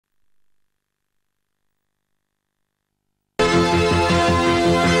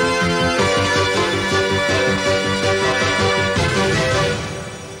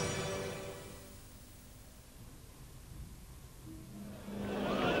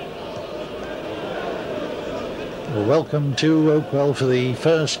Well, welcome to Oakwell for the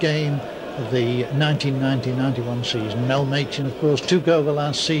first game of the 1990-91 season. Mel Machin, of course, took over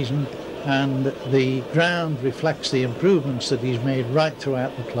last season, and the ground reflects the improvements that he's made right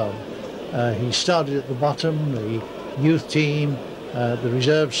throughout the club. He started at the bottom, the youth team, the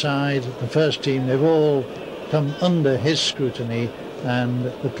reserve side, the first team, they've all come under his scrutiny, and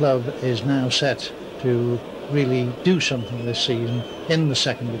the club is now set to really do something this season in the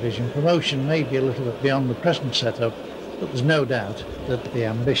second division. Promotion may be a little bit beyond the present setup, but there's no doubt that the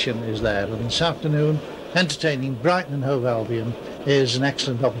ambition is there. And this afternoon, entertaining Brighton and Hove Albion is an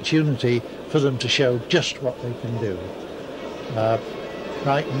excellent opportunity for them to show just what they can do.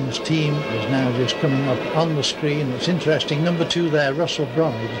 Brighton's team is now just coming up on the screen. It's interesting, number 2 there, Russell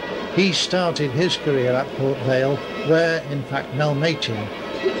Bromwich. He started his career at Port Vale, where in fact Mel Machin,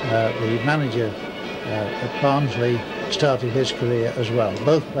 the manager at Barnsley, started his career as well.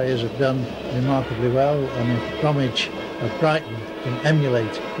 Both players have done remarkably well, and if Bromwich of Brighton can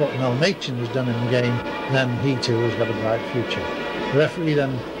emulate what Mel Machin has done in the game, then he too has got a bright future. The referee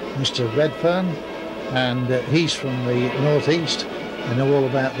then, Mr. Redfern, and he's from the northeast. I know all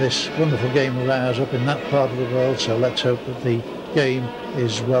about this wonderful game of ours up in that part of the world, so let's hope that the game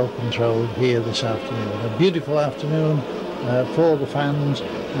is well controlled here this afternoon. A beautiful afternoon for the fans,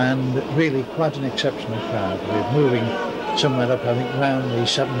 and really quite an exceptional crowd. We're moving somewhere up, I think, around the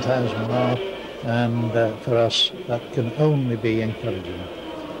 7,000 mark, and for us that can only be encouraging.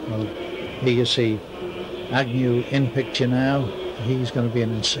 Well, here you see Agnew in picture now. He's going to be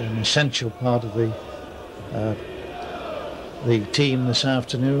an essential part of the team this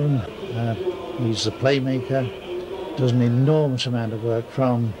afternoon. He's the playmaker, does an enormous amount of work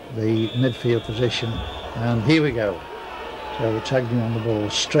from the midfield position, and here we go. So it's Agnew on the ball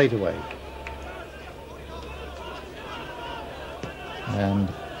straight away. And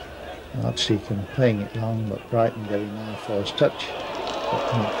Archdeacon playing it long, but Brighton getting their first touch,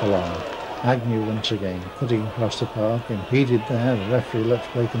 but not for long. Agnew once again cutting across the park, impeded there. The referee lets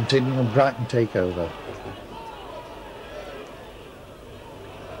play continue, and Brighton take over.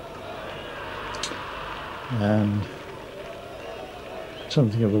 And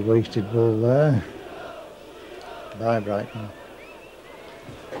something of a wasted ball there by Brighton,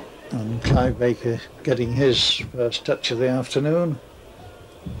 and Clive Baker getting his first touch of the afternoon.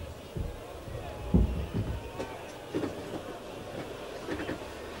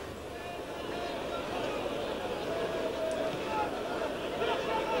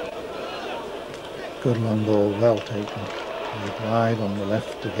 Good long ball, well taken. Wide on the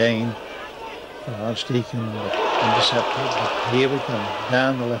left again for Archdeacon, intercepted. But here we come,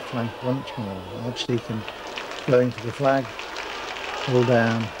 down the left flank once more. Archdeacon going to the flag, pull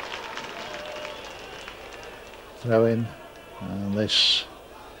down, throw in, and this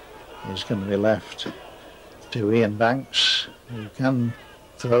is going to be left to Ian Banks, who can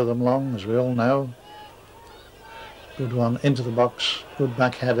throw them long, as we all know. Good one into the box, good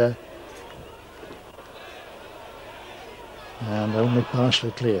back header, and only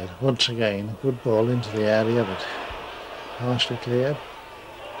partially cleared. Once again, a good ball into the area, but partially cleared.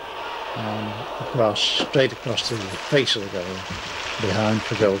 And across, straight across the face of the goal, behind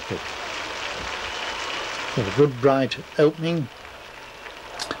for goal kick. So a good bright opening,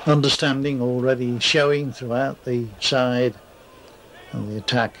 understanding already showing throughout the side, and the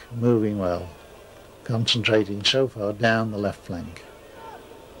attack moving well, concentrating so far down the left flank.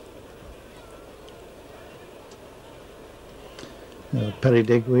 Perry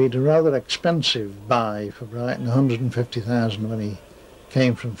Digweed, a rather expensive buy for Brighton, 150,000 when he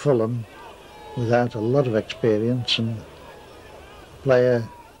came from Fulham, without a lot of experience, and a player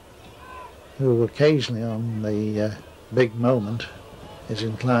who occasionally on the big moment is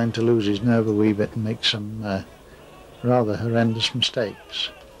inclined to lose his nerve a wee bit and make some rather horrendous mistakes,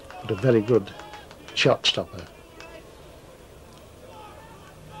 but a very good shot stopper.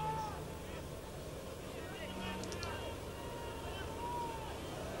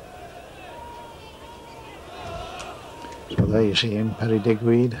 So there you see him, Perry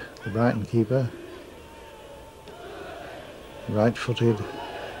Digweed, the Brighton keeper, right-footed.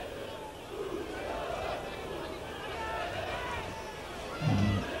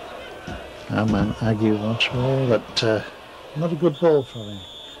 Our man Agnew once more, but not a good ball for him,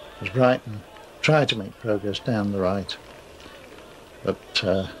 as Brighton try to make progress down the right. But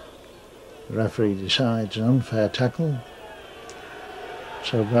the referee decides an unfair tackle,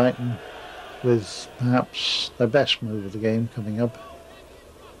 so Brighton, with perhaps their best move of the game coming up.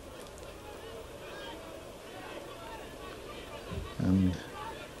 And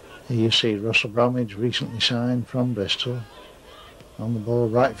here you see Russell Bromwich, recently signed from Bristol, on the ball,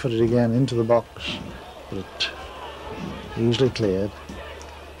 right-footed again into the box, but easily cleared.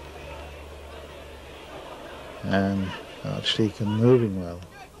 And Archdeacon moving well.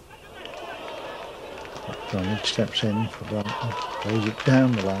 Bromwich steps in for Brighton, plays it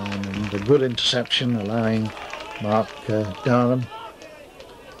down the line, and a good interception allowing Mark Darham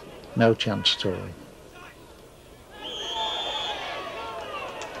no chance at all.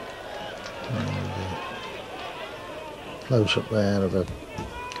 And close up there of a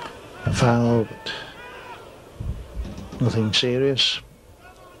foul, but nothing serious.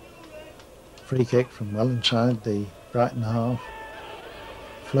 Free kick from well inside the Brighton half,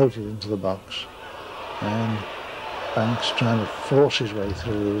 floated into the box, and Banks trying to force his way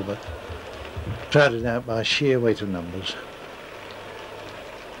through, but crowded out by sheer weight of numbers.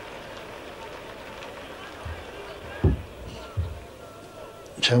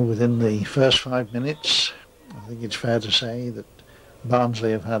 So within the first 5 minutes, I think it's fair to say that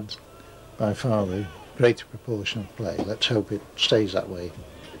Barnsley have had by far the greater proportion of play. Let's hope it stays that way.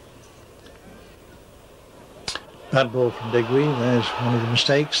 Bad ball from Digweed. There's one of the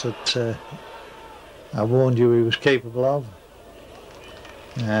mistakes that I warned you he was capable of.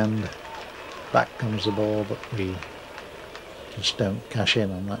 And back comes the ball, but we just don't cash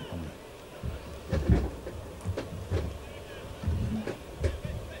in on that one.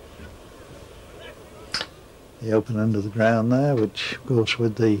 The open end of the ground there, which of course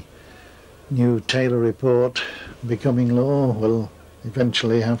with the new Taylor report becoming law will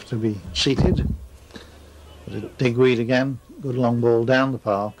eventually have to be seated. But Digweed again, good long ball down the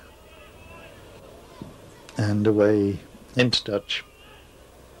park and away into touch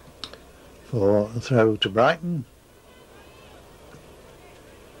for a throw to Brighton.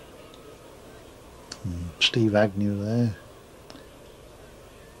 And Steve Agnew there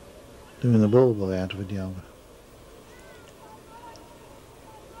doing the ball boy out of a job.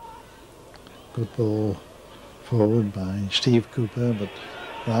 Good ball forward by Steve Cooper, but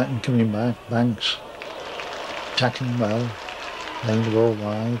Brighton coming back. Banks tackling well, playing the ball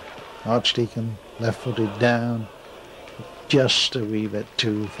wide. Archdeacon left-footed down, just a wee bit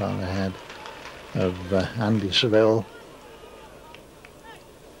too far ahead of Andy Seville,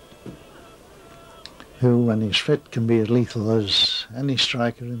 who, when he's fit, can be as lethal as any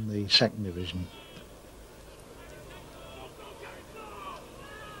striker in the second division.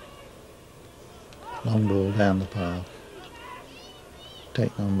 Long ball down the park,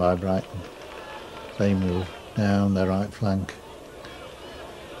 taken on by Brighton. They move down their right flank.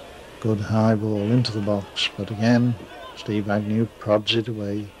 Good high ball into the box, but again Steve Agnew prods it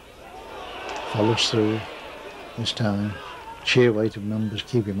away, follows through this time. Sheer weight of numbers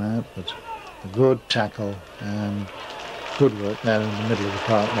keep him out, but a good tackle and good work there in the middle of the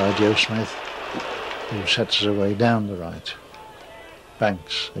park by Joe Smith, who sets us away down the right.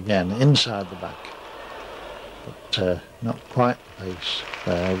 Banks again inside the back, but not quite the pace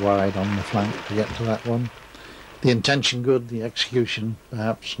there, wide on the flank to get to that one. The intention good, the execution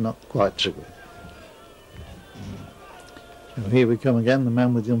perhaps not quite so good. So here we come again, the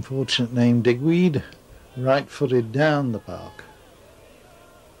man with the unfortunate name Digweed, right-footed down the park.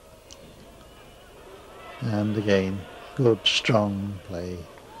 And again, good strong play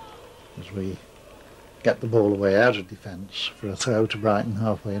as we get the ball away out of defence for a throw to Brighton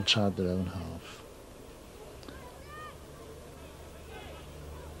halfway inside their own half.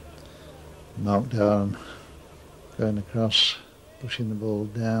 Mark Darham going across, pushing the ball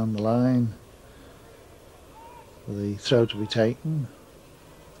down the line for the throw to be taken.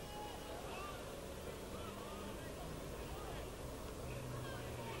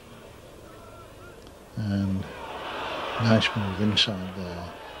 And nice move inside there.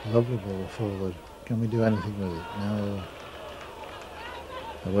 Lovely ball forward. Can we do anything with it? No.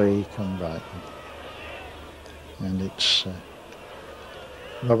 Away come Brighton. And it's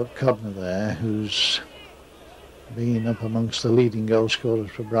Robert Codner there, who's been up amongst the leading goal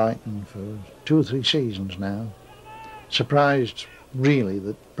scorers for Brighton for 2 or 3 seasons now. Surprised really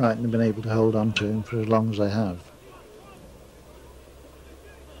that Brighton have been able to hold on to him for as long as they have.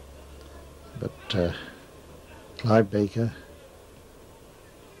 But Clive Baker,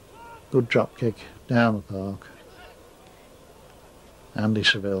 good drop kick down the park. Andy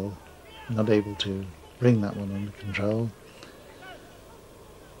Seville not able to bring that one under control,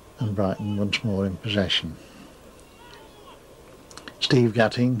 and Brighton once more in possession. Steve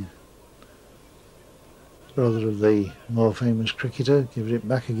Gatting, brother of the more famous cricketer, gives it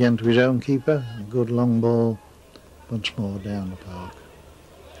back again to his own keeper. A good long ball once more down the park.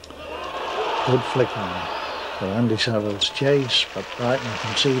 Good flick on for Andy Saville's chase, but Brighton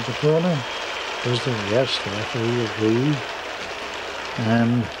concede the corner. Does the yes, the referee agreed.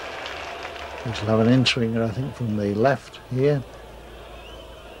 And We shall have an in-swinger, I think, from the left here,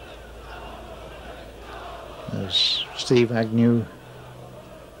 as Steve Agnew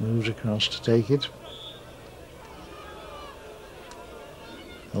moves across to take it.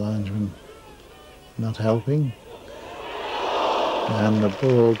 The linesman not helping, and the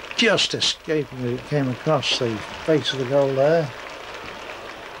ball just escaping as it came across the face of the goal there.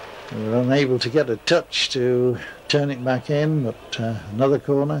 We were unable to get a touch to turn it back in, but another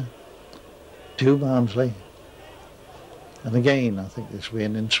corner to Barnsley, and again I think this will be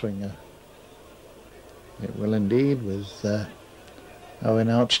an in-swinger. It will indeed, with Owen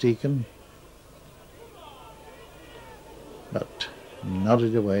Archdeacon, but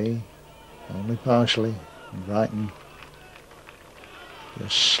nodded away only partially. Brighton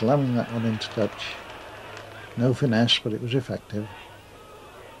just slamming that one into touch. No finesse, but it was effective.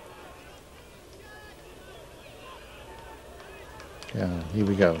 Yeah, here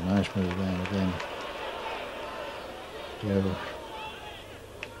we go. Nice move there again.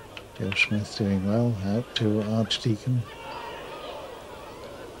 Joe Smith doing well. Out to Archdeacon.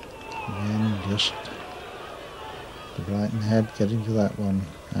 Again, just the Brighton head getting to that one.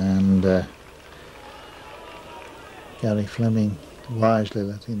 And Gary Fleming wisely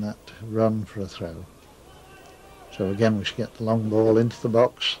letting that run for a throw. So again we should get the long ball into the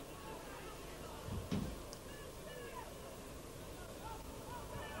box.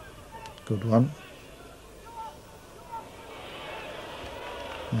 Good one.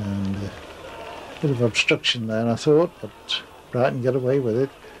 And a bit of obstruction there, I thought, but Brighton get away with it.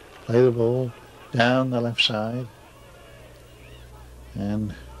 Play the ball down the left side.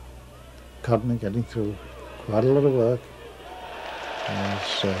 And Codner getting through quite a lot of work.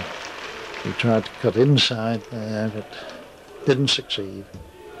 As he tried to cut inside there, but didn't succeed.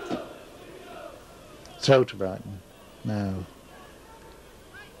 Throw to Brighton. Now,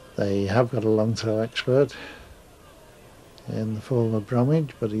 they have got a long throw expert in the form of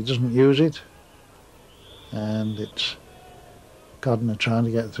Bromwich, but he doesn't use it, and it's Codner trying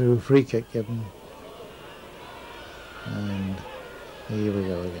to get through. Free kick given, and here we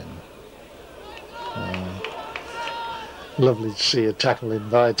go again. Lovely to see a tackle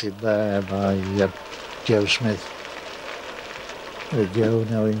invited there by Joe Smith, with Joe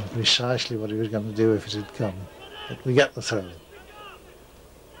knowing precisely what he was going to do if it had come. But we get the throw.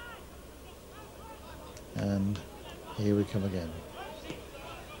 And here we come again.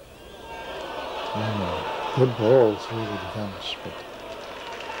 Good ball through the defence, but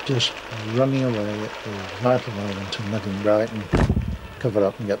just running away at the vital moment and letting Brighton cover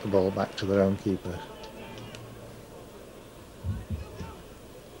up and get the ball back to their own keeper.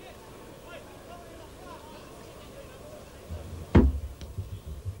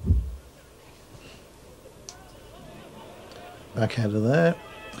 Back header there,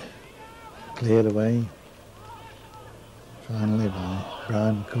 cleared away finally by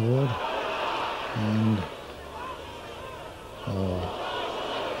Brian Cord, and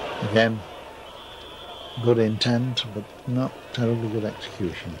again good intent but not terribly good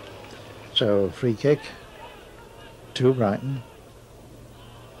execution. So free kick to Brighton.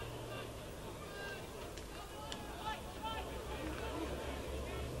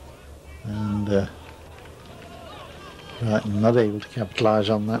 And Brighton not able to capitalise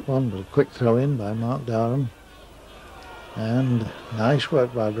on that one, but a quick throw in by Mark Darham. And nice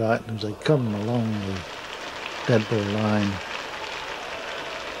work by Brighton as they come along the dead ball line.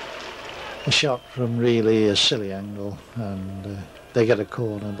 A shot from really a silly angle, and they get a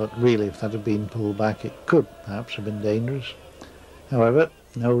corner, but really if that had been pulled back it could perhaps have been dangerous. However,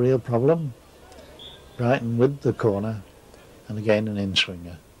 no real problem. Brighton with the corner, and again an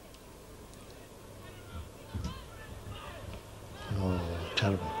in-swinger. Oh,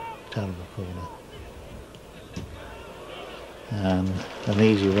 terrible, terrible corner. And an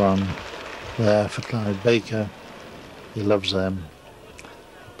easy one there for Clyde Baker. He loves them.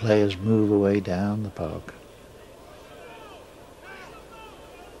 The players move away down the park.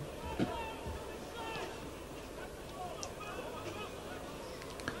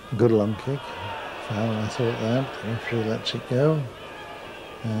 Good long kick. Foul, I thought that. The referee lets it go.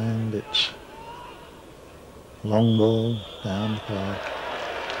 And it's long ball down the park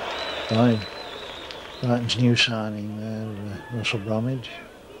by Brighton's new signing there, Russell Bromwich,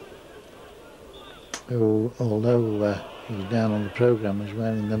 who, although he's down on the programme as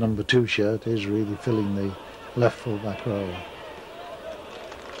wearing the number 2 shirt, is really filling the left full back role.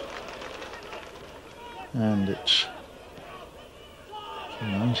 And it's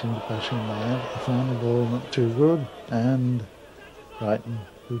nice into passing there. The final ball not too good, and Brighton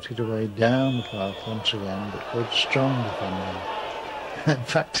booted away down the park once again, but good strong defending. in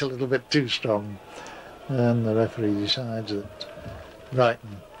fact a little bit too strong, and the referee decides that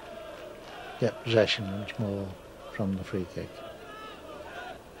Brighton get possession once more from the free kick.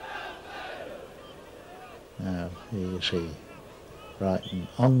 Now here you see Brighton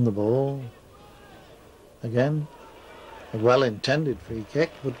on the ball again. A well-intended free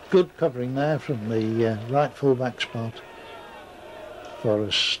kick, but good covering there from the right full-back spot for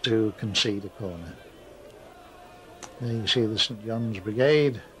us to concede a corner. There you see the St John's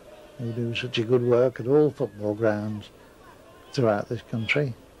Brigade, who do such a good work at all football grounds throughout this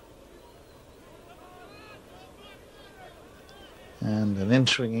country. And an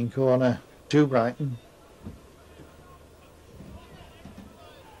in-swinging corner to Brighton.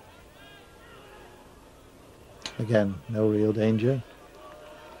 Again, no real danger.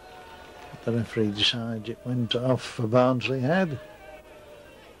 The referee decides it went off for Barnsley head.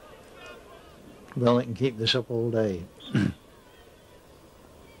 Well, it can keep this up all day. As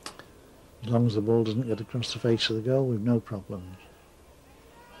long as the ball doesn't get across the face of the goal, we've no problems.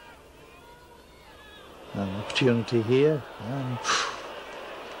 An opportunity here, and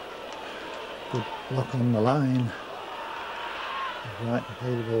good block on the line. Right, to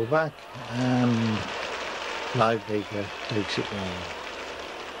play the ball back, and Clive Baker takes it well.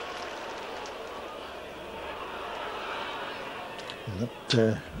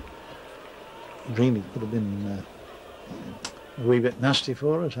 That really could have been a wee bit nasty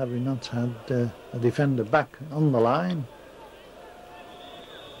for us had we not had a defender back on the line.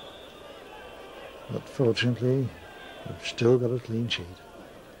 But fortunately, we've still got a clean sheet.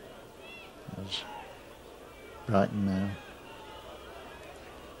 There's Brighton now.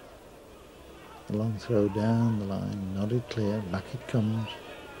 The long throw down the line, nodded clear, back it comes,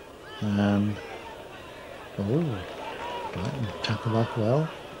 and Brighton tackle back well,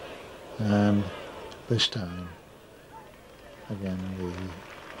 and this time again the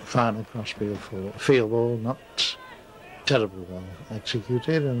final field ball, not terribly well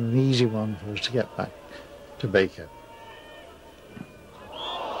executed, and an easy one for us to get back to Baker.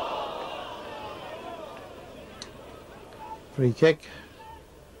 Free kick.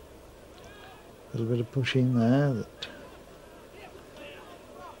 A little bit of pushing there that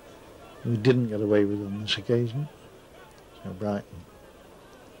we didn't get away with on this occasion. So Brighton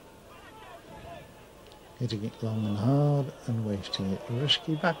hitting it long and hard and wasting it. A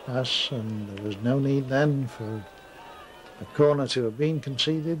risky back pass, and there was no need then for a corner to have been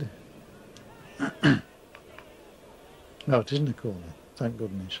conceded. No, it isn't a corner, thank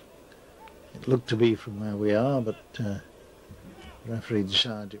goodness. It looked to be from where we are, but the referee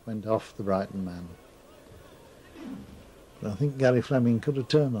decided it went off the Brighton man. But I think Gary Fleming could have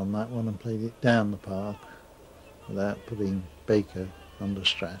turned on that one and played it down the park without putting Baker under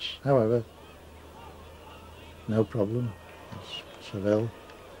stress. However, no problem, as Seville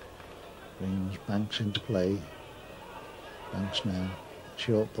brings Banks into play. Banks now,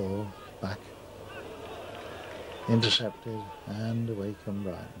 short ball, back, intercepted, and away come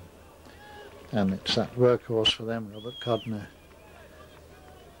Brighton. And it's that workhorse for them, Robert Codner,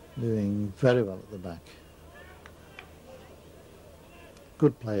 doing very well at the back.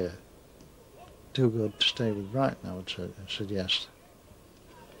 Good player, too good to stay with Brighton, I would suggest.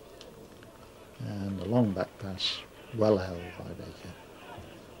 And a long back pass, well held by Baker.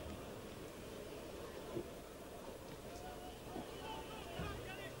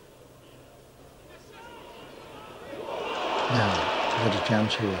 Now, got a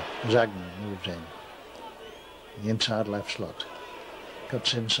chance here. Zagner moves in. The inside left slot.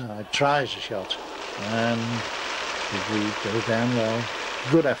 Cuts inside, tries a shot, and the goes down well.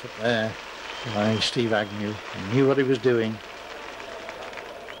 Good effort there by Steve Agnew. He knew what he was doing.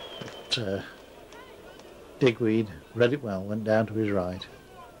 But Digweed read it well, went down to his right.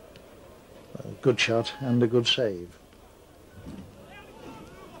 A good shot and a good save.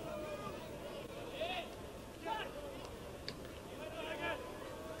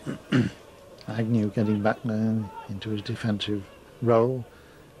 Agnew getting back now into his defensive role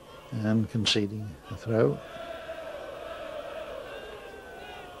and conceding a throw.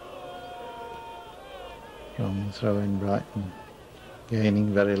 From the throw in Brighton,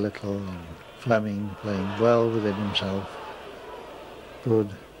 gaining very little, and Fleming playing well within himself. Good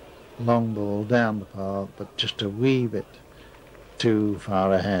long ball down the park, but just a wee bit too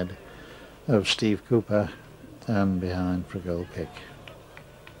far ahead of Steve Cooper and behind for a goal kick.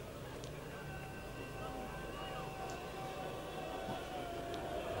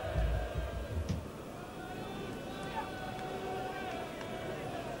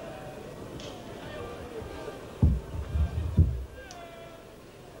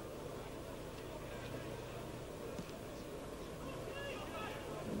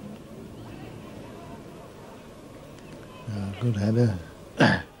 Good header.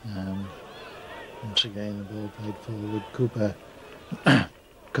 And once again the ball played forward. Cooper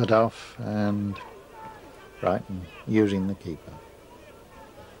cut off, and Brighton using the keeper.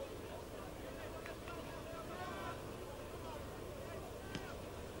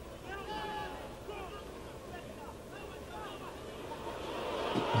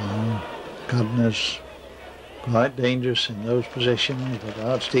 Codner's quite dangerous in those positions, but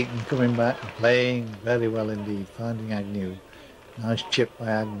Archdeacon coming back and playing very well indeed, finding Agnew. Nice chip by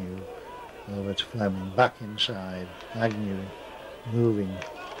Agnew over to Fleming, back inside. Agnew moving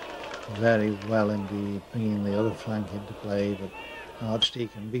very well indeed, bringing the other flank into play, but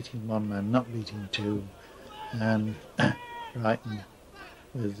Archdeacon beating one man, not beating two, and Brighton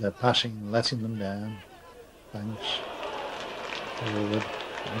with passing, letting them down. Banks forward,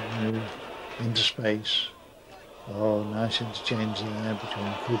 Agnew into space. Oh, nice interchange there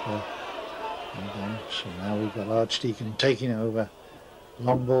between Cooper and Banks. And now we've got Archdeacon taking over.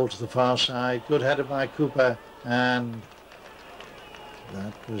 Long ball to the far side. Good header by Cooper, and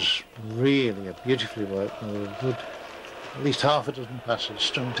that was really a beautifully worked move. Good, at least half a dozen passes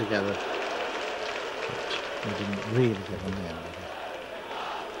strung together. But we didn't really get on the end of it.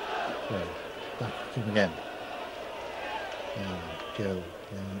 So, back to him again. Joe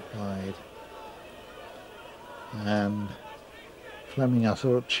going wide. And Fleming, I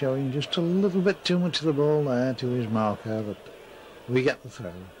thought, showing just a little bit too much of the ball there to his marker, but we get the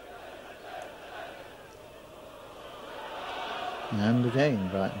throw. And again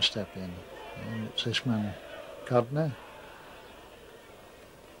Brighton step in, and it's this man Codner.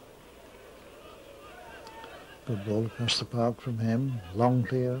 Good ball across the park from him, long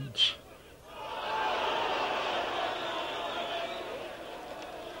clearance.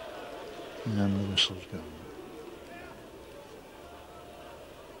 And the whistle's gone.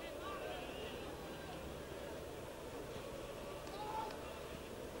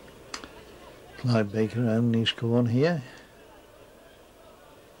 Clyde Baker only scored here.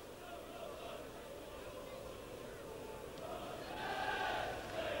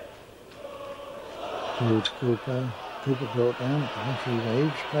 Through to Cooper. Cooper brought down. The referee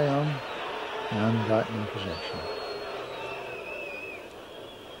waves, play on, and Brighton in possession.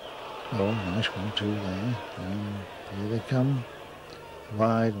 Oh, nice 1-2 there. And here they come.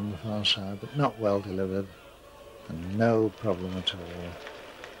 Wide on the far side, but not well delivered. And no problem at all.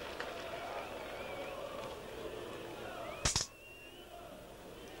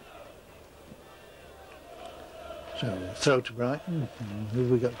 So, throw to Brighton. And who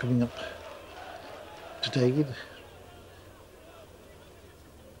have we got coming up to take it?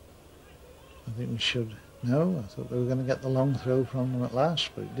 I think we should. No, I thought we were going to get the long throw from them at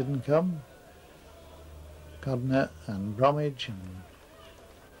last, but it didn't come. Codner and Bromwich, and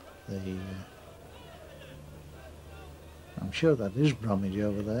the I'm sure that is Bromwich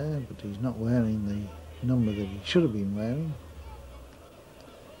over there, but he's not wearing the number that he should have been wearing.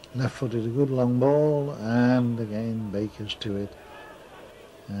 Left-footed, a good long ball, and again Baker's to it,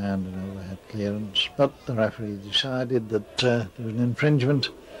 and an overhead clearance. But the referee decided that there was an infringement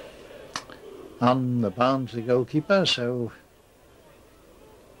on the Barnsley goalkeeper, so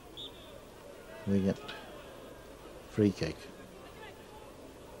we get free kick.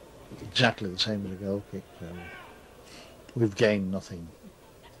 Exactly the same as a goal kick, so we've gained nothing.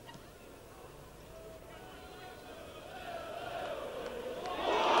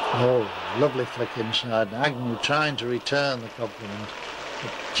 Oh, lovely flick inside. Agnew trying to return the compliment,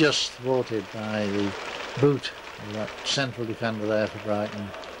 but just thwarted by the boot of that central defender there for Brighton.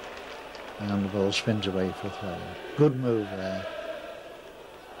 And the ball spins away for a throw. Good move there.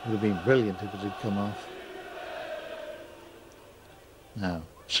 Would have been brilliant if it had come off. Now,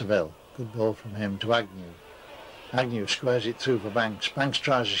 Seville. Good ball from him to Agnew. Agnew squares it through for Banks. Banks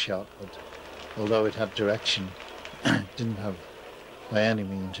tries a shot, but although it had direction, it didn't have by any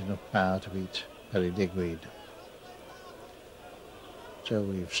means enough power to beat Perry Digweed. So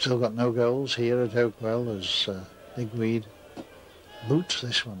we've still got no goals here at Oakwell as Digweed boots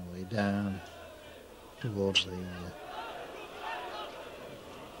this one away down towards the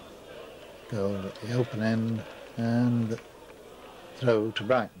goal at the open end, and throw to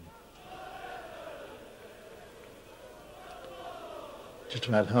Brighton. Just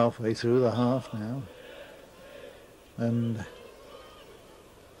about halfway through the half now, and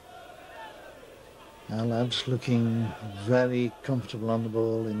our lads looking very comfortable on the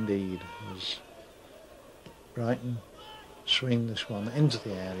ball indeed, as Brighton swing this one into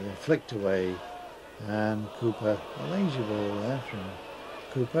the area, flicked away, and Cooper, a lazy ball there from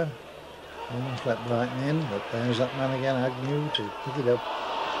Cooper, almost let Brighton in, but there's that man again, Agnew, to pick it up.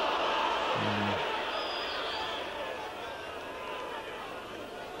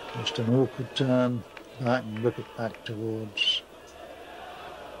 Just an awkward turn back and whip it back towards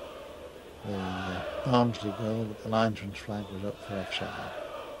the Barnsley goal, but the linesman's flag was up for offside.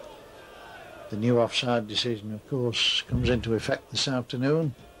 The new offside decision, of course, comes into effect this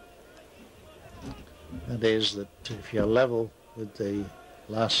afternoon. That is that if you're level with the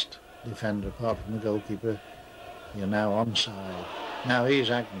last defender apart from the goalkeeper, you're now onside. Now here's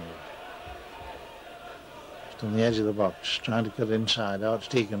Agnew. Just on the edge of the box, trying to cut inside.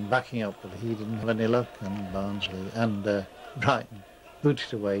 Archdeacon backing up, but he didn't have any luck, and Barnsley and Brighton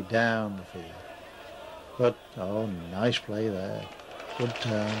booted away down the field. But, oh, nice play there. Good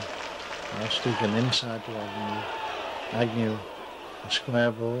turn. Archdeacon inside to Agnew. Agnew, a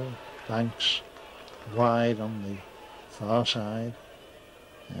square ball, Banks wide on the far side,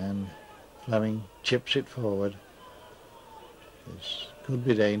 and Fleming chips it forward. This could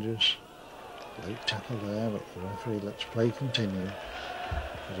be dangerous. Late tackle there, but the referee lets play continue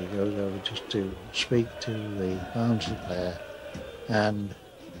as he goes over just to speak to the Barnsley player, and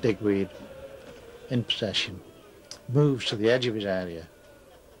Digweed in possession moves to the edge of his area.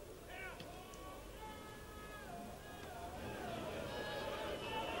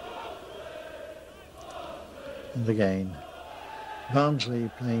 And again,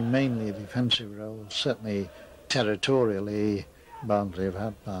 Barnsley playing mainly a defensive role. Certainly territorially, Barnsley have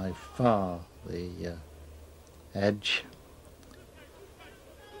had by far the edge,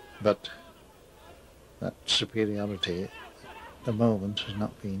 but that superiority at the moment has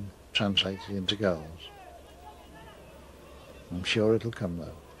not been translated into goals. I'm sure it'll come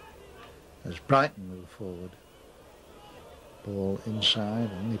though, as Brighton move forward. Ball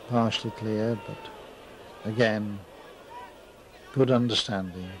inside, only partially clear, but again, good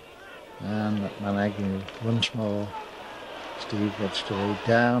understanding, and that man Agnew once more. Steve gets to way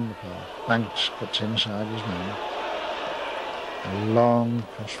down the park. Banks cuts inside his man. A long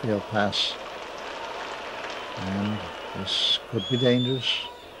crossfield pass, and this could be dangerous.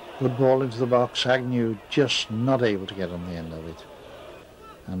 Good ball into the box. Agnew just not able to get on the end of it.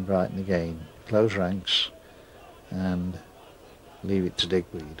 And Brighton again close ranks and leave it to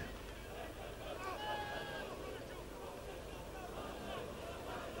Digweed.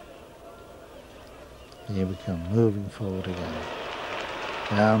 Here we come, moving forward again,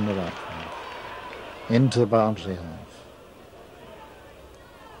 down the right flank, into the Barnsley half,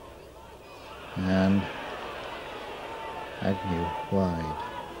 and Agnew wide.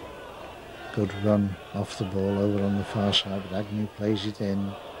 Good run off the ball over on the far side, but Agnew plays it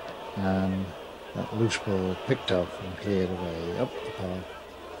in, and that loose ball picked off and cleared away up the park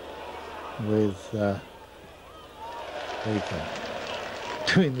with Baker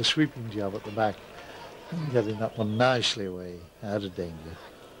doing the sweeping job at the back. Getting that one nicely away, out of danger.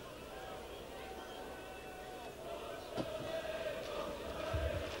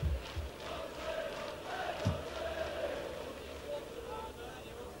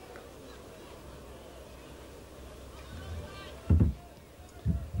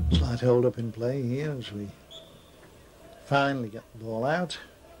 Slight hold up in play here as we finally get the ball out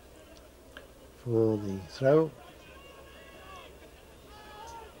for the throw.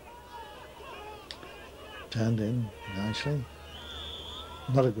 Turned in nicely.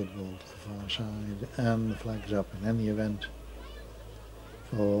 Not a good ball to the far side, and the flag's up in any event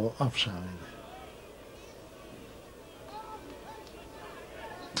for offside.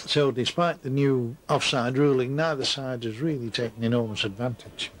 So despite the new offside ruling, neither side has really taken enormous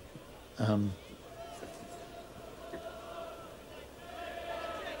advantage. A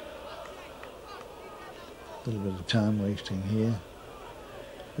little bit of time wasting here,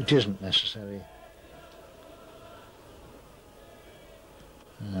 which isn't necessary.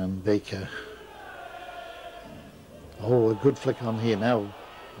 And Baker, oh, a good flick on here now,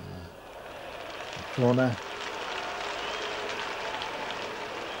 corner,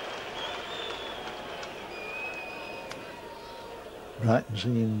 Brighton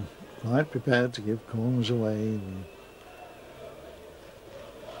seem quite prepared to give corners away.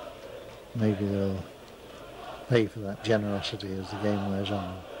 Maybe they'll pay for that generosity as the game wears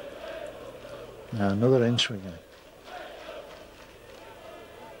on. Now another in-swinger.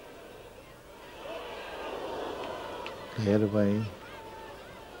 Cleared away,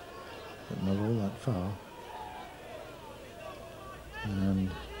 but not all that far. And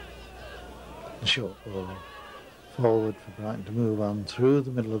the short ball forward for Brighton to move on through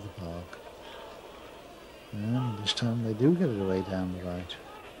the middle of the park. And this time they do get it away down the right.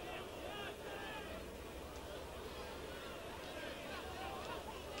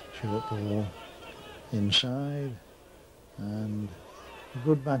 Short ball inside, and a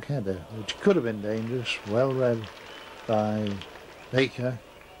good back header, which could have been dangerous, well read by Baker,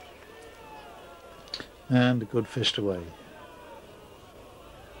 And a good fist away.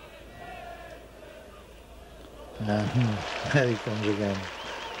 And there he comes again.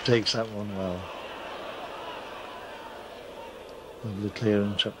 Takes that one well. Lovely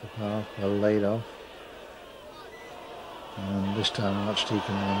clearance up the park, well laid off. And this time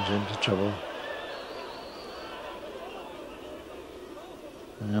Archdeacon runs into trouble.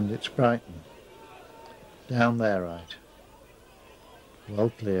 And it's Brighton. Down there, right.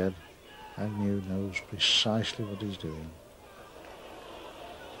 Well cleared. Agnew knows precisely what he's doing.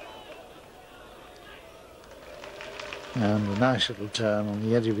 And a nice little turn on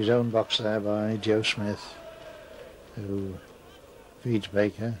the edge of his own box there by Joe Smith, who feeds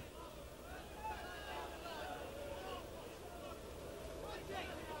Baker.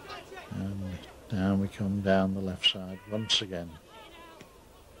 And down we come down the left side once again.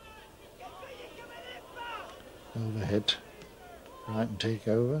 Overhit. Brighton take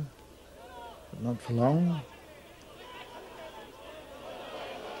over, but not for long.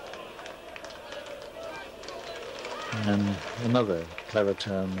 And another clever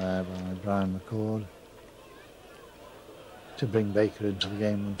turn there by Brian McCord to bring Baker into the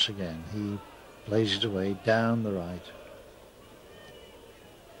game once again. He plays it away down the right.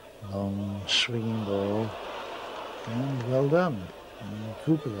 Long swinging ball, and well done. And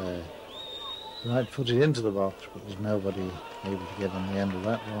Cooper there, right footed into the box, but there's nobody able to get on the end of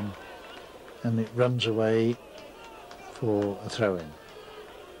that one, and it runs away for a throw-in.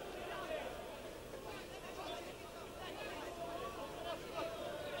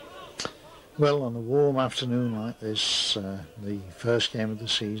 Well, on a warm afternoon like this, the first game of the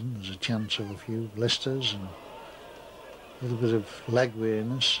season, there's a chance of a few blisters and a little bit of leg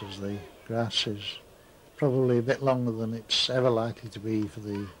weariness, as the grass is probably a bit longer than it's ever likely to be for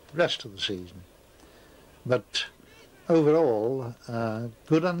the rest of the season. But overall,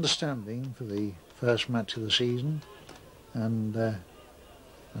 good understanding for the first match of the season, and I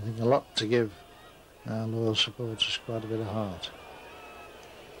think a lot to give our loyal supporters quite a bit of heart.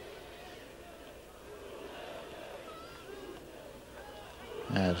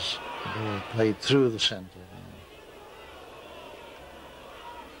 As the ball played through the centre.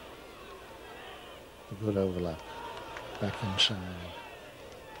 A good overlap. Back inside.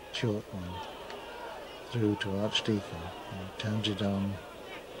 Short one. Through to Archdeacon. He turns it on.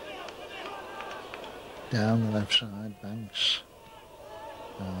 Down the left side. Banks.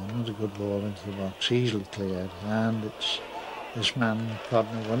 Not a good ball into the box. Easily cleared. And it's this man,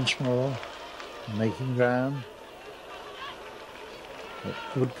 Codner, once more. Making ground. But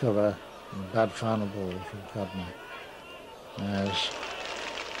good cover and bad final ball from Codner, as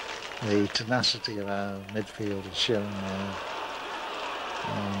the tenacity of our midfield is shown there.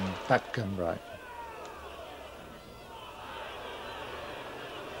 And back come Brighton.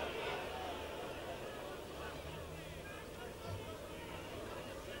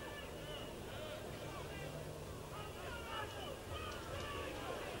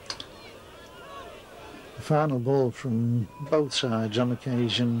 The final ball from both sides on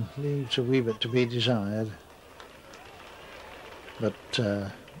occasion leaves a wee bit to be desired, but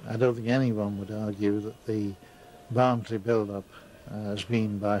I don't think anyone would argue that the Barnsley build-up has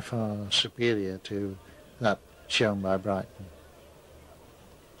been by far superior to that shown by Brighton.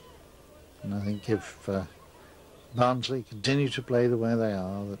 And I think if Barnsley continue to play the way they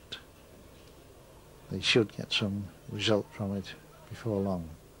are, that they should get some result from it before long.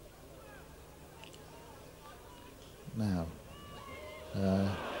 Now,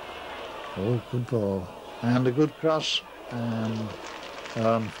 oh, good ball, and a good cross, and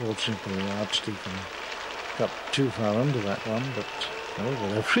unfortunately Archdeacon got too far under that one, but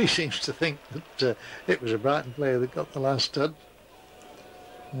the referee seems to think that it was a Brighton player that got the last stud.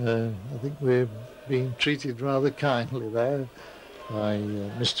 I think we're being treated rather kindly there by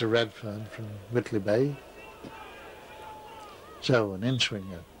Mr. Redfern from Whitley Bay. So an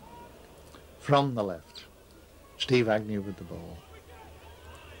in-swinger from the left. Steve Agnew with the ball.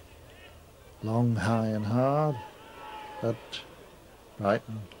 Long, high and hard, but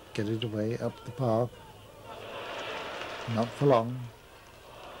Brighton get it away up the park. Not for long.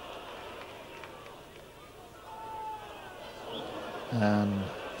 And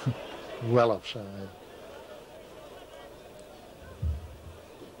well offside.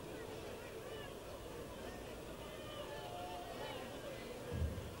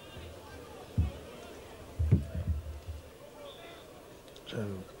 So,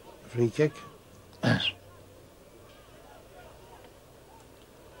 free kick.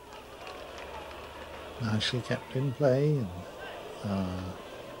 Nicely kept in play, and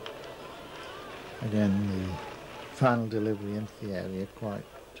again the final delivery into the area quite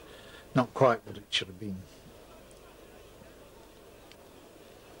not quite what it should have been.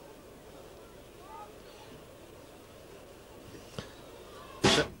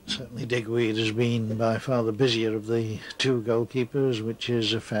 Certainly Digweed has been by far the busier of the two goalkeepers, which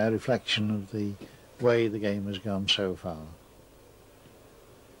is a fair reflection of the way the game has gone so far.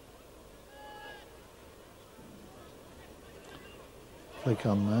 Flick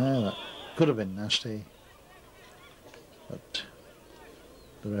on there, that could have been nasty, but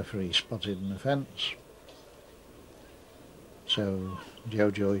the referee spotted an offence. So Joe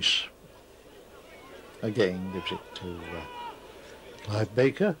Joyce again gives it to Clive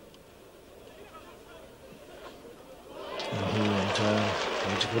Baker. And he needs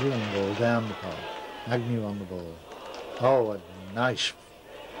a good long ball down the park. Agnew on the ball. Oh, a nice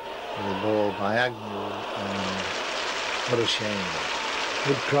little ball by Agnew, and what a shame.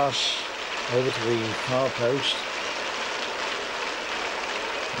 Good cross over to the far post.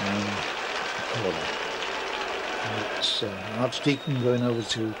 And a corner. It's Archdeacon going over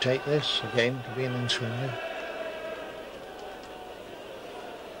to take this again, to be an in-swinger.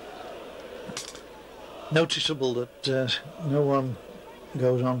 Noticeable that no one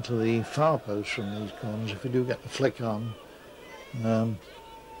goes on to the far post from these corners. If we do get the flick on,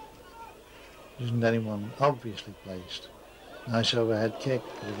 isn't anyone obviously placed. Nice overhead kick,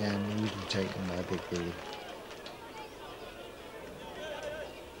 but again easily taken by Digweed.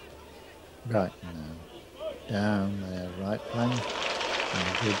 Brighton now, down there, right flank,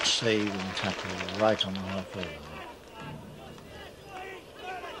 and a good saving tackle right on the halfway line.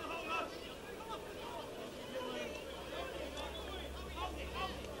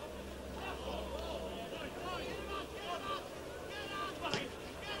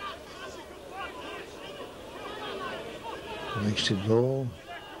 Wasted ball,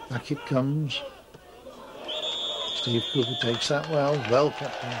 back it comes. Steve Cooper takes that well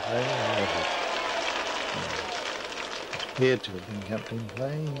kept in play. It appeared to have been kept in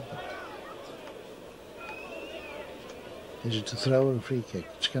play. Is it a throw or a free kick?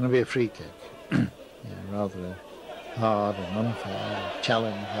 It's going to be a free kick. Yeah, rather a hard and unfair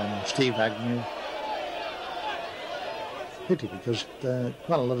challenge on Steve Agnew. Pity, because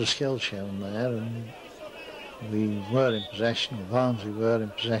quite a lot of skill shown there, and we were in possession, or Barnsley were in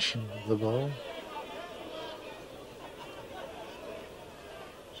possession of the ball.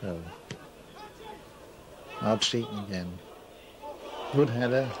 So, Archdeacon again. Good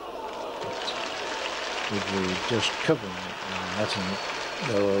header, but Digweed just covering it and letting it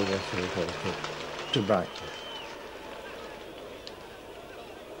go over for a goal kick to Brighton.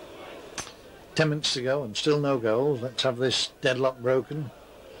 10 minutes to go and still no goals. Let's have this deadlock broken.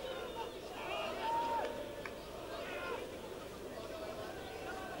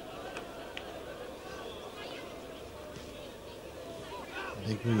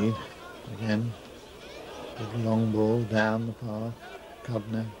 Digweed again, big long ball down the park.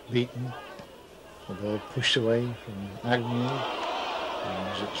 Codner beaten, the ball pushed away from Agnew, and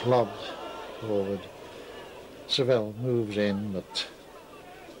as it's lobbed forward, Saville moves in but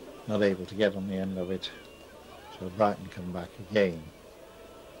not able to get on the end of it, so Brighton come back again.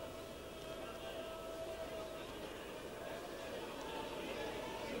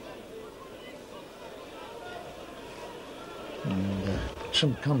 And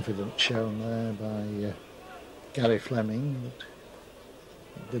some confidence shown there by Gary Fleming, but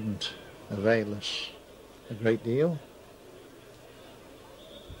it didn't avail us a great deal.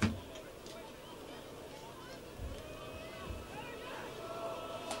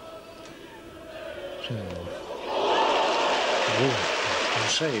 So, good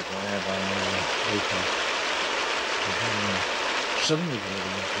save there by Baker. Suddenly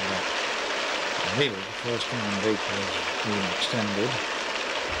going into that. Really, the first time Baker has been extended,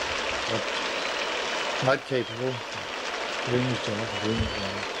 but quite capable of doing his job, doing it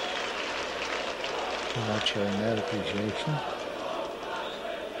well. Without showing their appreciation.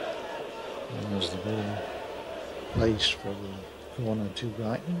 And there's the ball placed for the corner to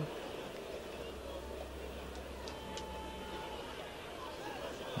Brighton.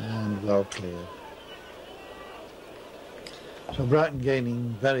 And well cleared. So Brighton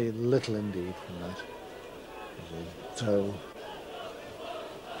gaining very little indeed from that. The throw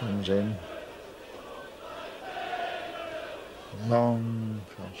comes in. Long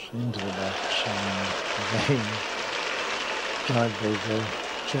cross into the box, and again Clive Baker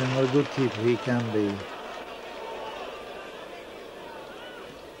showing what a good keeper he can be.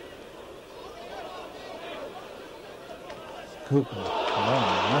 Cooper,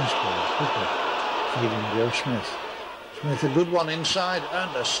 nice ball. Cooper feeding Joe Smith. Smith, a good one inside,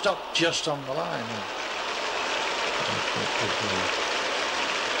 and a stop just on the line.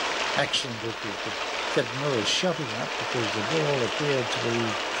 excellent if he could get another shot at that, because the ball appeared to be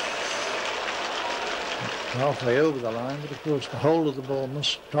halfway over the line, but of course the whole of the ball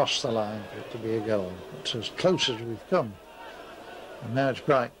must cross the line for it to be a goal. It's as close as we've come. And now it's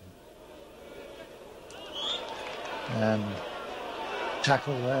Brighton. And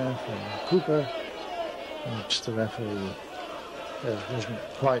tackle there from Cooper, which the referee says wasn't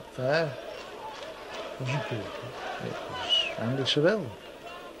quite fair. Wasn't good. It was Andy Seville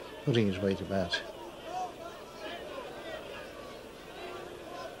putting his weight about.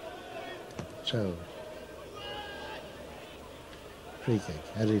 So, free kick,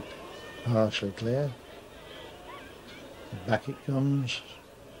 headed partially clear. Back it comes,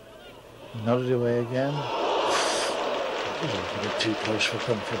 nodded away again. It was a bit too close for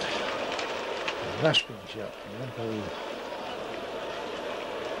comfort. Rasping shot.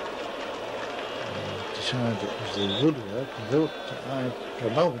 Decided it was the woodwork. I, for a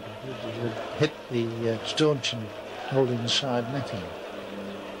moment, it would hit the stanchion holding the side netting.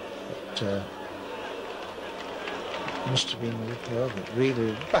 But it must have been the woodwork that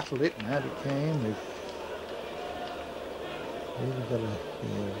really battled it, and out it came. We've really got to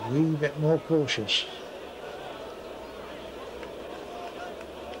be a wee bit more cautious.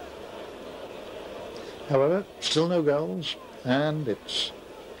 However, still no goals, and it's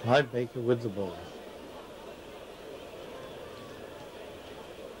Clive Baker with the ball.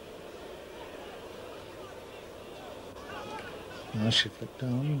 Nicely flicked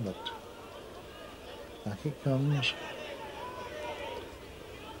on, but back it comes.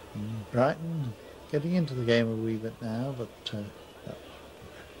 And Brighton getting into the game a wee bit now, but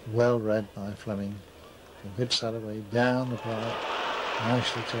well read by Fleming. He hits that away down the park.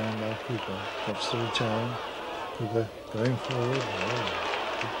 Nicely turned by Cooper. Gets the return. Cooper going forward. Oh,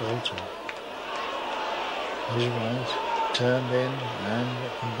 good ball to him. His right. Turned in, and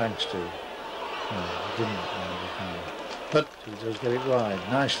what can Banks do? No, he didn't round the hand. But he does get it wide.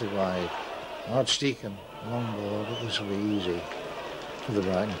 Nicely wide. Archdeacon, long ball, but this will be easy for the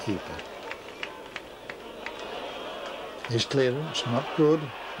Brighton keeper. His clearance, not good.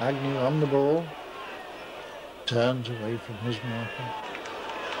 Agnew on the ball. Turns away from his marker.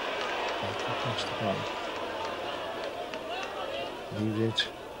 Back across the park. Leaves it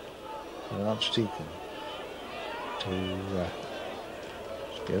for Archdeacon to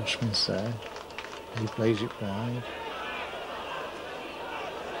Joe Smith there. He plays it wide.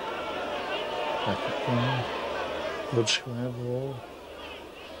 Back it comes. Good square ball.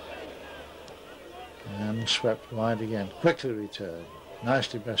 And swept wide again. Quickly returned.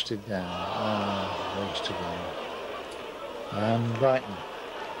 Nicely breasted down. Waste again. And Brighton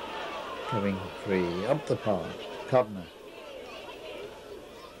coming free. Up the park. Codner.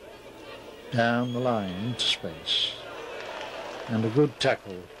 Down the line into space. And a good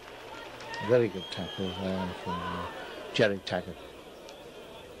tackle. A very good tackle there from Jerry Taggart.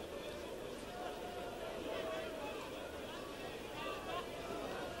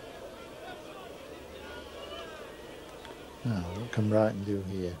 Now, what can Brighton do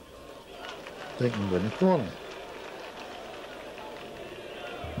here? They can win a corner.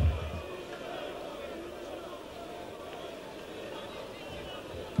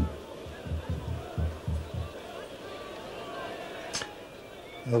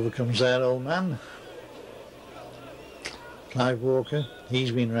 Over comes their old man, Clive Walker.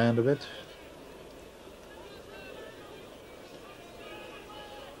 He's been round a bit.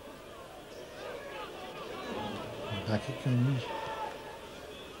 Back it comes.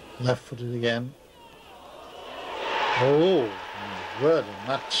 Left-footed again. Oh, my word, and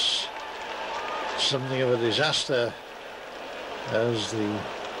that's something of a disaster as the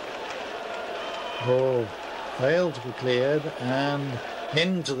ball failed to be cleared and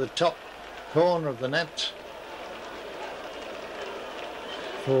into the top corner of the net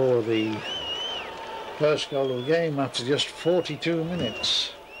for the first goal of the game after just 42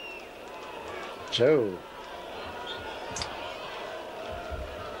 minutes. So,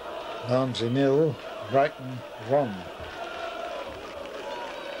 Barnsley 0, Brighton 1.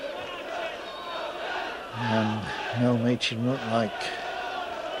 And Mel Machin won't like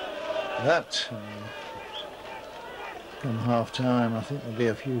that. Come half time, I think there'll be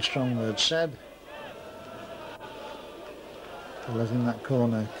a few strong words said for letting that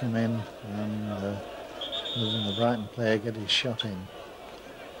corner come in and letting the Brighton player get his shot in.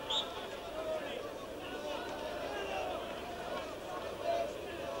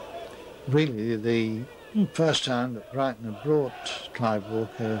 Really, the first time that Brighton had brought Clive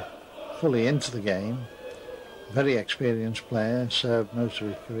Walker fully into the game, very experienced player, served most of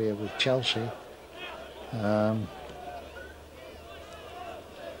his career with Chelsea.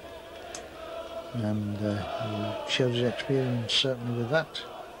 and he showed his experience certainly with that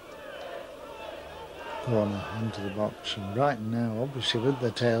corner into the box. And Brighton now obviously with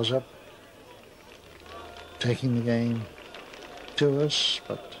their tails up, taking the game to us,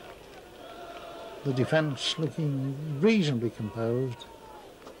 but the defence looking reasonably composed,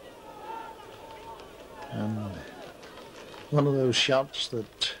 and one of those shots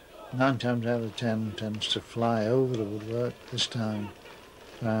that 9 times out of 10 tends to fly over the woodwork. This time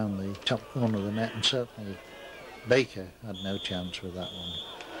found the top corner of the net, and certainly Baker had no chance with that one.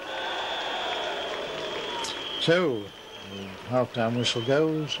 So the half-time whistle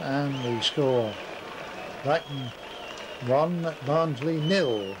goes and the score: Brighton 1, Barnsley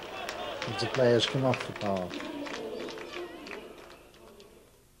 0, as the players come off the park.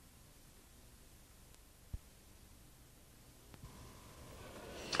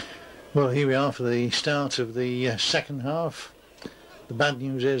 Well, here we are for the start of the second half. The bad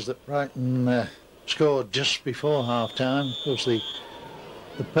news is that Brighton scored just before half-time. Of course, the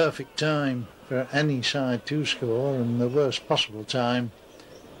perfect time for any side to score, and the worst possible time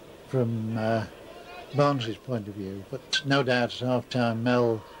from Barnsley's point of view. But no doubt at half-time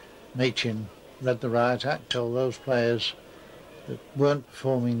Mel Machin read the riot act, told those players that weren't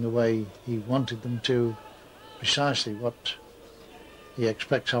performing the way he wanted them to precisely what he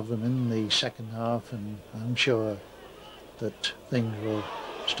expects of them in the second half, and I'm sure that things will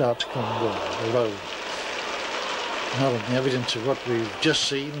start to come good. Although not on the evidence of what we've just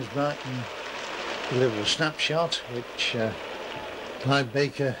seen as Brighton delivered a snapshot which Clive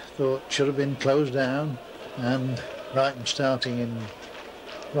Baker thought should have been closed down, and Brighton starting in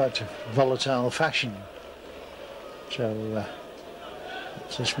quite a volatile fashion. So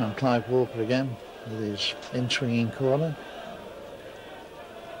it's this man Clive Walker again with his in-swinging corner,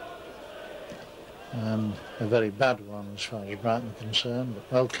 and a very bad one as far as Brighton are concerned,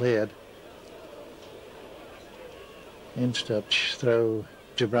 but well cleared. Into touch throw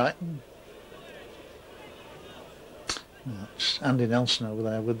to Brighton. That's Andy Nelson over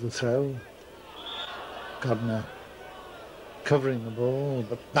there with the throw. Godner covering the ball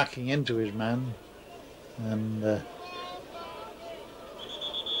but backing into his man, and the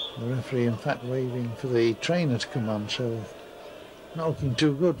referee in fact waving for the trainer to come on, so not looking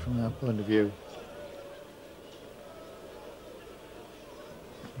too good from that point of view.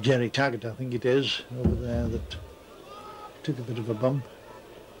 Jerry Taggart, I think it is, over there, that took a bit of a bump.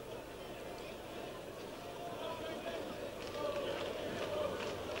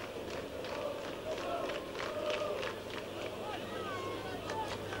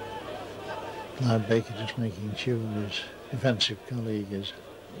 Now Baker just making sure his defensive colleague is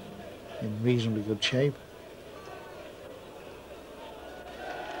in reasonably good shape.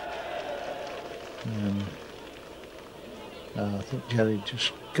 And I think Jerry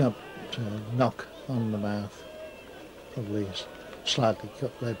just got a knock on the mouth, probably slightly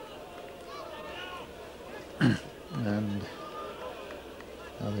cut lip, and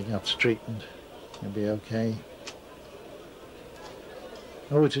I think after treatment he'll be okay.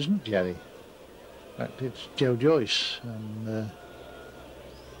 Oh, it isn't Jerry. In fact, it's Joe Joyce, and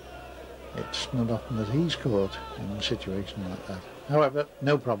it's not often that he's caught in a situation like that. However,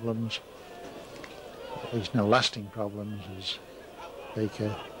 no problems. At least no lasting problems, as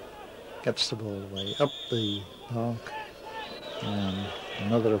Baker gets the ball away up the park, and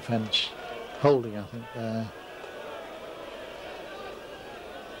another offence, holding I think there,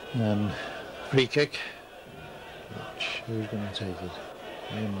 and free kick, which who's going to take it?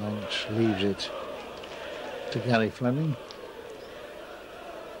 Ian Lynch leaves it to Gary Fleming,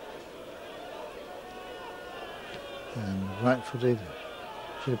 and right-footed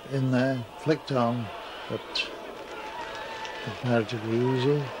chip in there, flicked on, but comparatively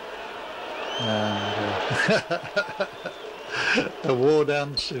easy, and a war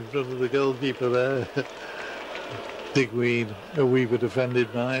dance in front of the goalkeeper there. Digweed a wee bit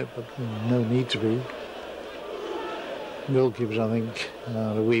offended by it, but no need to be. Goalkeepers, I think,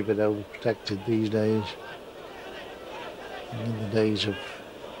 are a wee bit overprotected these days. In the days of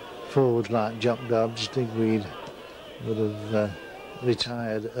forwards like Jock Dodds, Digweed would have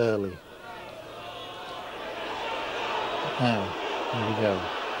retired early. Now, here we go.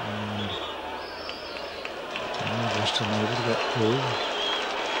 And just unable to get through.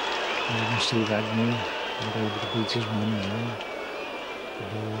 And Steve Agnew not able to beat his man now.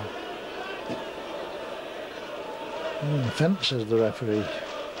 The offence, says the referee.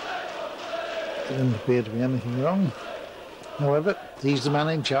 There didn't appear to be anything wrong. However, he's the man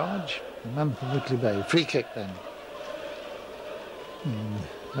in charge, the man from Whitley Bay. Free kick then.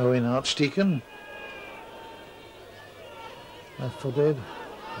 Owen Archdeacon, left-footed,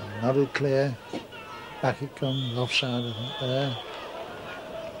 Nodded clear. Back it comes, offside I think there.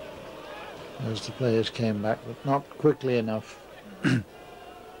 As the players came back, but not quickly enough.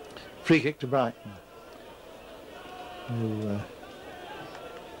 Free kick to Brighton, who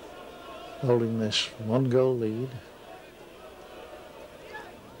holding this 1-goal lead,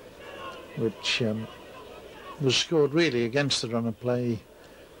 which was scored really against the run of play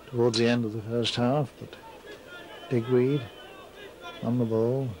towards the end of the first half, but Digweed on the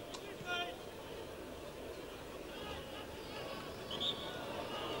ball.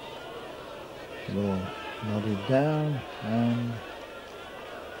 Ball nodded down and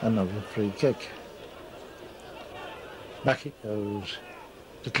another free kick. Back it goes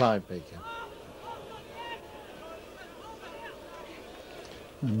to Clive Baker.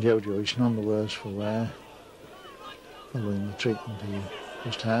 And Joe Joyce none the worse for wear, following the treatment he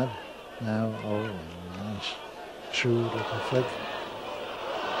just had. Now, oh, nice, shrewd little flick.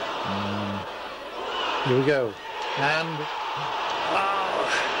 Here we go. And,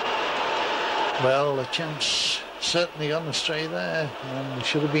 well, the chance certainly gone astray there. We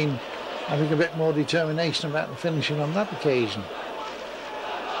should have been having a bit more determination about the finishing on that occasion.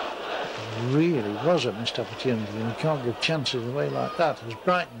 It really was a missed opportunity, and you can't give chances away like that as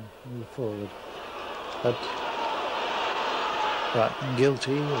Brighton move forward. But Brighton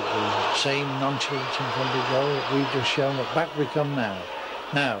guilty of the same nonchalance in front of goal that we've just shown. But back we come now.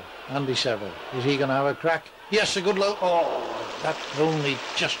 Now, Andy Seville. Is he going to have a crack? Yes, a good low. Oh, that's only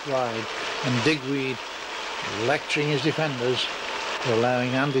just wide. And Digweed lecturing his defenders for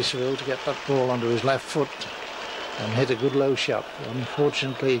allowing Andy Seville to get that ball onto his left foot and hit a good low shot.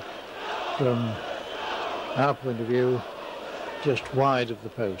 Unfortunately, from our point of view, just wide of the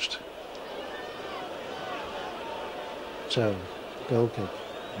post. So, goal kick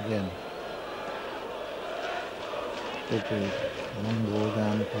again. Digweed, long ball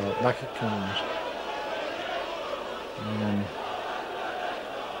down the park, back it comes. And then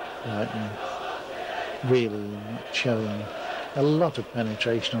Brighton really not showing a lot of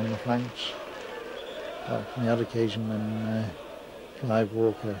penetration on the flanks. Well, on the odd occasion when Clive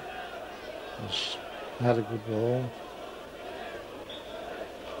Walker has had a good ball.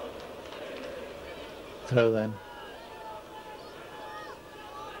 Throw then.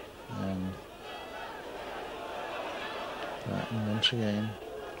 And Brighton once again.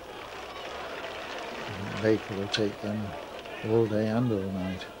 Baker will take them all day and all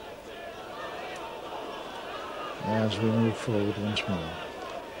night as we move forward once more.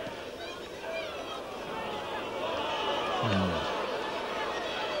 Now,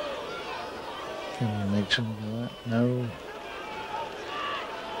 can we make something of that? No.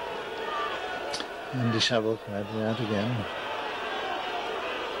 Andy Seville quietly out again.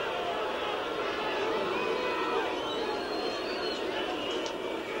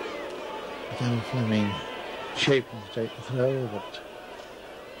 Again Fleming shaping to take the throw, but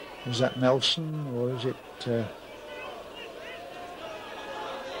is that Nelson or is it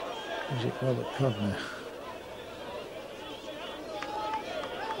Robert Codner?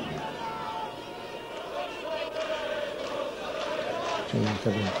 So you've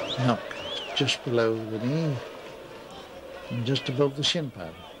got a knock just below the knee and just above the shin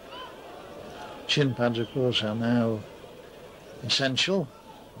pad. Shin pads, of course, are now essential.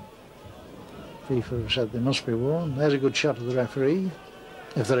 FIFA have said they must be worn. There's a good shot of the referee,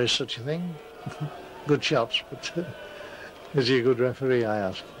 if there is such a thing. Good shots, but is he a good referee, I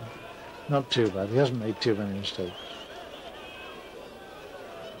ask? Not too bad. He hasn't made too many mistakes.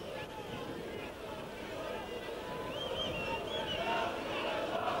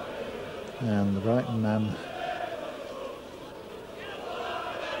 And the Brighton man,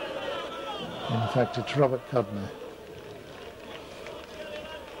 in fact it's Robert Codner.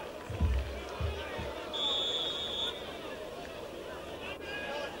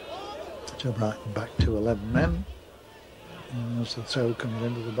 So Brighton back to 11 men, and as the throw comes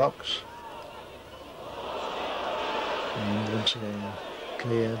into the box, and once again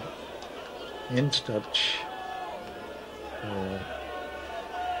cleared into touch for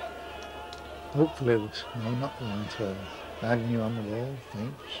hopefully this, no, not the long throw. Agnew on the ball,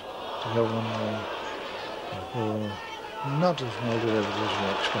 thinks, to go one way, for not as well delivered as we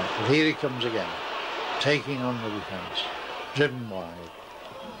expect. But here he comes again, taking on the defence, driven wide.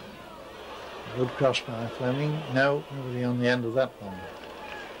 Good cross by Fleming. No, nobody on the end of that one.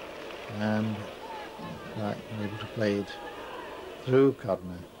 And right, able to play it through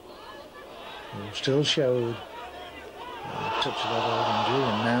Codner, who still showed a touch of that old injury,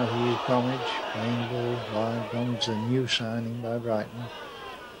 and now he is Bromwich, playing the ball wide. Bromwich, a new signing by Brighton.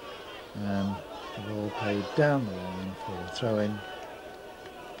 And the ball played down the line for a throw-in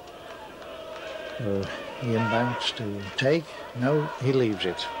So Ian Banks to take. No, he leaves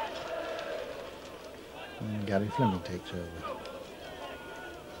it. And Gary Fleming takes over.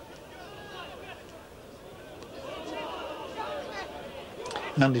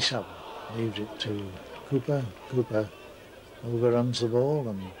 Andy Saville leaves it to Cooper. Cooper overruns the ball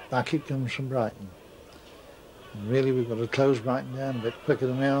and back it comes from Brighton. And really we've got to close Brighton down a bit quicker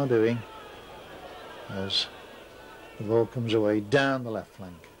than we are doing as the ball comes away down the left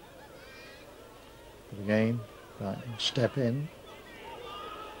flank. But again, Brighton step in.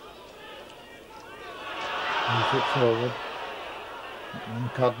 Move it forward. And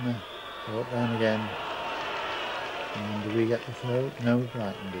Codner brought down again. And do we get the throw? No,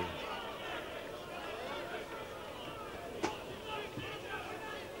 Brighton do.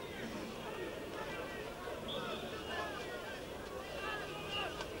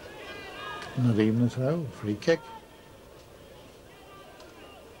 Not even a throw, free kick.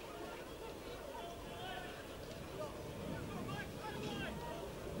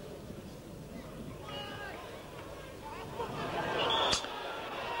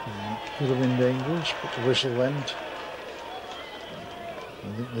 Could have been dangerous, but the whistle went.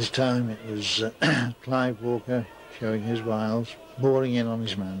 I think this time it was Clive Walker showing his wiles, boring in on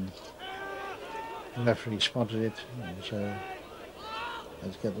his man. The referee spotted it, and so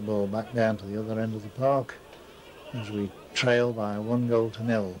let's get the ball back down to the other end of the park as we trail by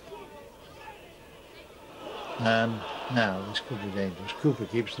 1-0. And now this could be dangerous. Cooper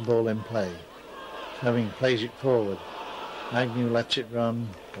keeps the ball in play. Fleming plays it forward. Agnew lets it run,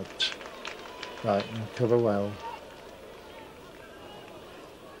 but Brighton cover well.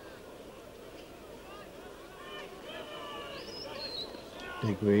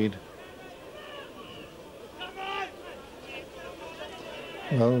 Digweed.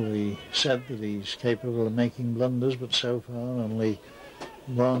 Well, we said that he's capable of making blunders, but so far only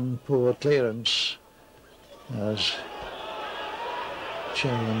one poor clearance has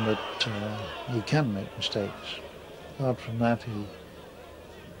shown that he can make mistakes. Apart from that, he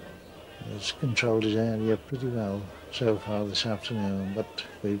has controlled his area pretty well so far this afternoon, but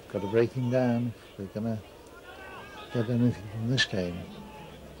we've got to break him down if we're going to get anything from this game.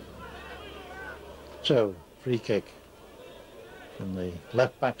 So, free kick from the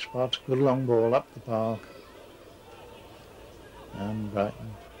left back spot, good long ball up the park, and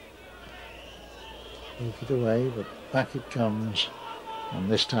Brighton take it away, but back it comes,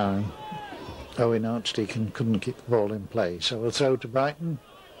 and this time Owen Archdeacon couldn't keep the ball in play, so we'll throw to Brighton.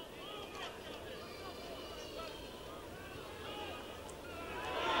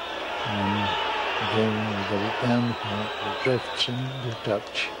 And again we get it down the park, it drifts into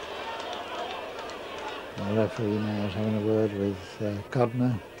touch. The referee now is having a word with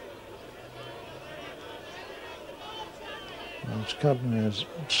Codner. And Codner has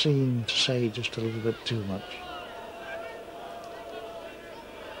seemed to say just a little bit too much.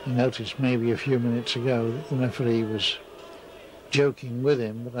 You noticed maybe a few minutes ago that the referee was joking with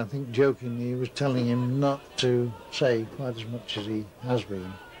him, but I think jokingly he was telling him not to say quite as much as he has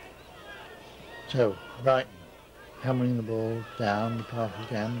been. So, Brighton hammering the ball down the park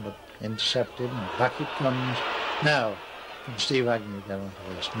again, but intercepted, and back it comes. Now, can Steve Agnew get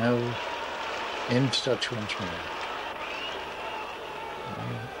onto this? No, into touch once more.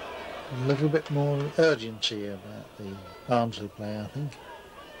 A little bit more urgency about the Barnsley play, I think,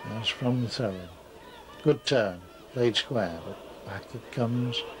 as from the throw-in. Good turn, played square, but back it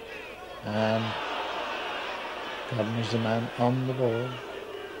comes, and Codden is the man on the ball.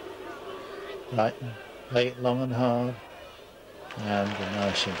 Brighton play it long and hard, and a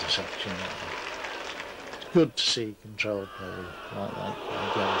nice interception. It's good to see controlled play like that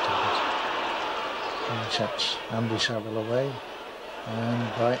by Gary Tappert. He sets Andy Saville away,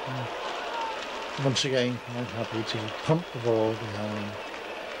 and Brighton once again quite happy to pump the ball behind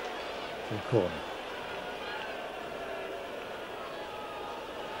the corner.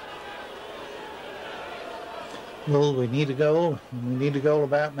 Well, we need a goal, and we need a goal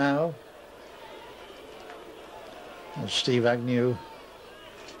about now. As Steve Agnew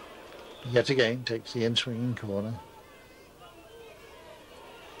yet again takes the in-swinging corner.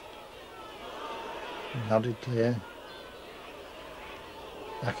 Nodded clear.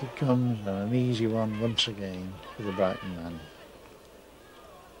 Back it comes, and an easy one once again for the Brighton man.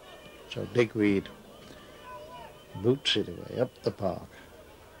 So Digweed boots it away up the park.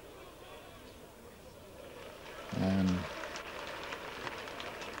 And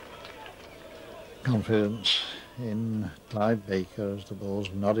confidence in Clive Baker as the ball's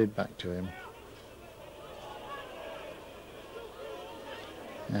nodded back to him.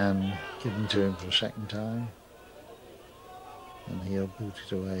 And given to him for a second time. And he'll boot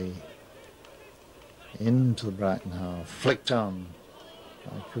it away into the Brighton half, flicked on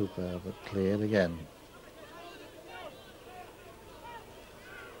by Cooper, but cleared again.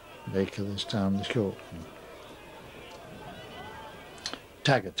 Baker this time the short one.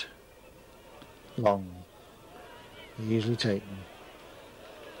 Taggart, long, easily taken.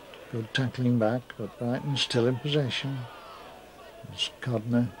 Good tackling back, but Brighton still in possession. As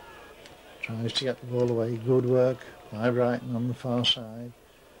Codner tries to get the ball away. Good work by Brighton on the far side.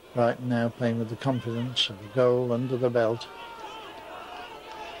 Brighton now playing with the confidence of a goal under the belt.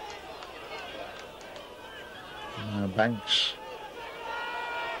 Now Banks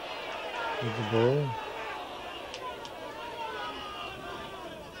with the ball.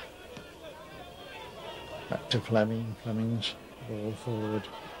 Back to Fleming. Fleming's ball forward.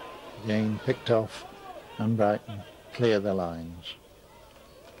 Again picked off, and Brighton clear their lines.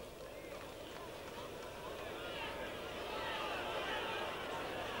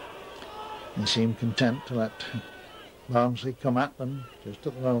 They seem content to let Barnsley come at them just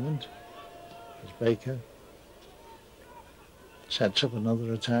at the moment, as Baker sets up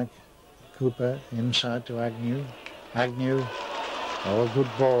another attack. Cooper inside to Agnew. Agnew, oh, a good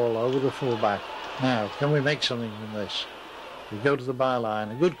ball over the full-back. Now, can we make something from this? We go to the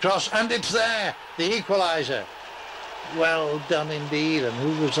byline, a good cross, and it's there! The equaliser. Well done indeed. And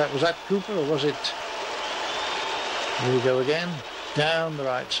who was that? Was that Cooper or was it? Here we go again, down the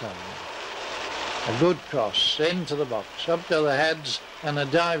right side. A good cross into the box, up to the heads, and a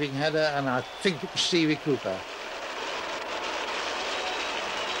diving header, and I think it was Stevie Cooper.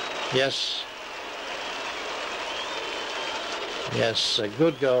 Yes. Yes, a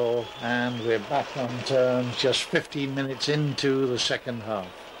good goal, and we're back on terms just 15 minutes into the second half.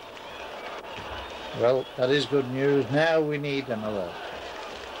 Well, that is good news. Now we need another.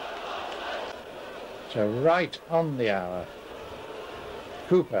 So right on the hour,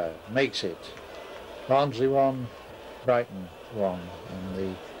 Cooper makes it. Barnsley 1, Brighton 1, and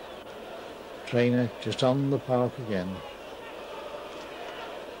the trainer just on the park again.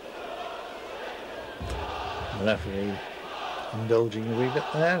 The referee indulging a wee bit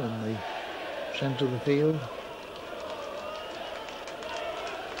there in the centre of the field.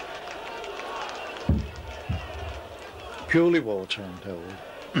 Purely water, I'm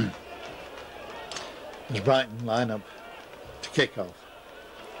told. As Brighton line up to kick off.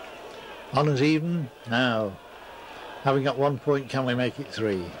 Honours even. Now, having got 1 point, can we make it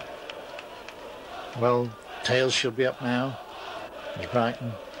 3? Well, tails should be up now as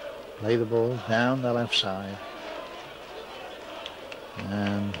Brighton play the ball down the left side.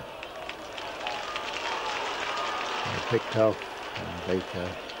 And they picked off, and Baker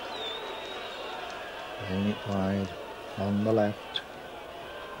playing it wide on the left.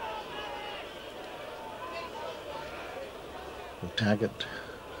 For Taggart,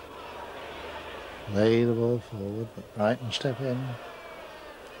 lay the ball forward, but Brighton step in.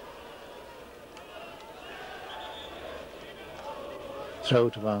 Throw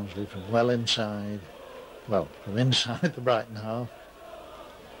to Barnsley from well inside, well, from inside the Brighton half.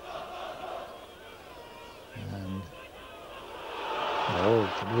 And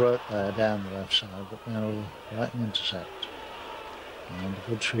good work there down the left side, but now Brighton intercept. And a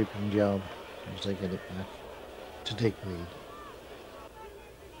good sweeping job as they get it back to Dickweed.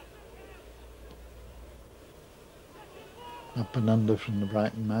 Up and under from the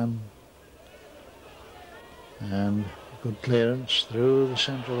Brighton man. And good clearance through the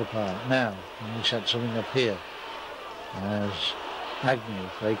centre of the park. Now, can we set something up here? As Agnew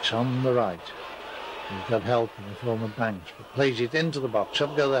breaks on the right. He's got help in the form of Banks, but plays it into the box,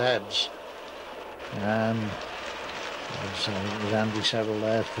 up go the heads. And as it was Andy Seville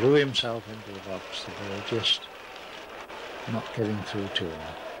there, threw himself into the box. The ball just not getting through to him.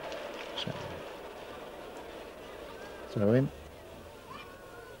 So, throw in.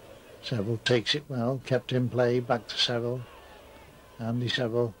 Seville takes it well, kept in play, back to Seville. Andy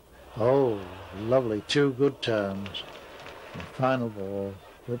Seville, oh, lovely, 2 good turns. The final ball,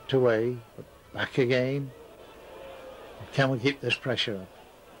 whipped away, but back again. Can we keep this pressure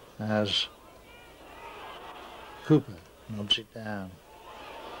up? As Cooper nods it down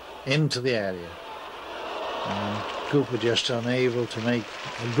into the area. And Cooper just unable to make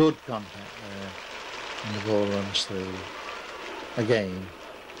a good contact there. And the ball runs through again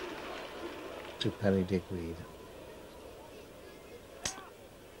to Perry Dickweed.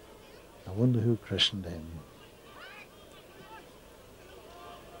 I wonder who christened him.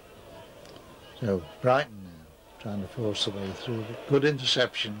 So Brighton now trying to force the way through. Good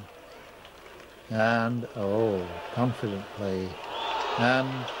interception. And confident play.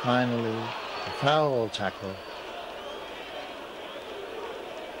 And finally a foul tackle.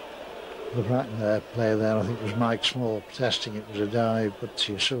 The Brighton player there, I think it was Mike Small, protesting it was a dive, but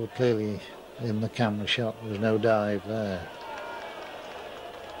you saw clearly in the camera shot there was no dive there.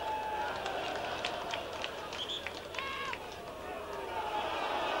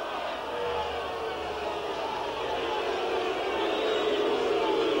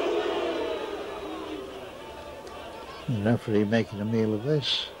 The referee making a meal of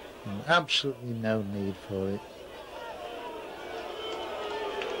this, and absolutely no need for it.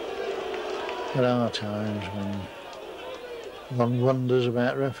 There are times when one wonders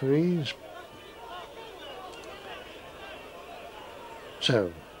about referees.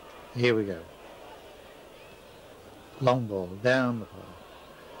 So, here we go. Long ball down the pole.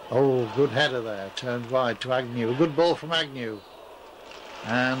 Oh, good header there, turned wide to Agnew. A good ball from Agnew.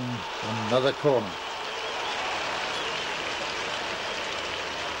 And another corner.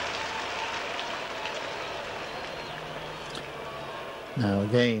 Now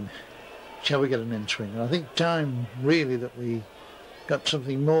again, shall we get an in-swinger? I think time really that we got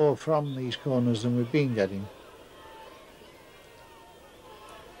something more from these corners than we've been getting.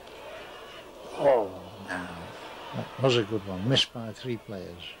 Oh, now that was a good one, missed by 3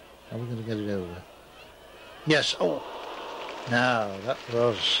 players. Are we going to get it over? Yes, oh, now that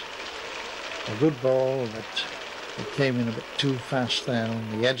was a good ball, but it came in a bit too fast there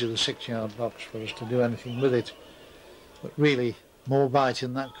on the edge of the 6-yard box for us to do anything with it. But really, more bite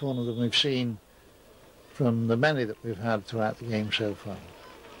in that corner than we've seen from the many that we've had throughout the game so far.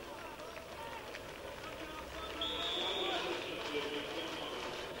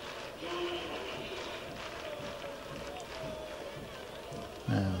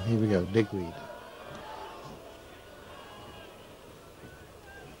 Now, here we go, Digweed.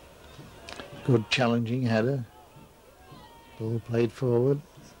 Good challenging header. Ball played forward.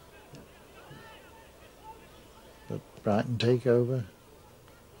 Brighton take over.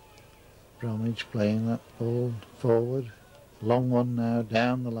 Bromwich playing that ball forward. Long one now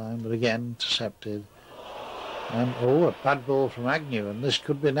down the line, but again intercepted. And oh, a bad ball from Agnew, and this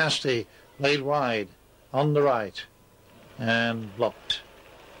could be nasty. Played wide on the right and blocked.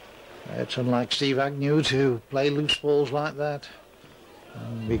 It's unlike Steve Agnew to play loose balls like that,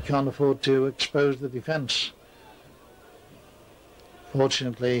 and we can't afford to expose the defence.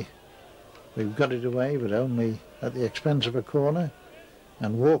 Fortunately, we've got it away, but only at the expense of a corner.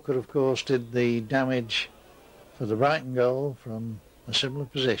 And Walker, of course, did the damage for the Brighton goal from a similar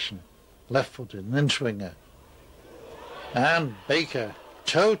position. Left-footed, an in-swinger. And Baker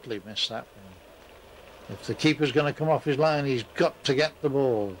totally missed that one. If the keeper's going to come off his line, he's got to get the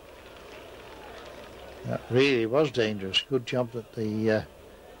ball. That really was dangerous. Good job that the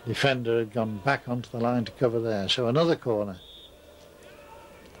defender had gone back onto the line to cover there. So another corner.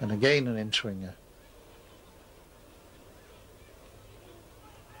 And again an in-swinger.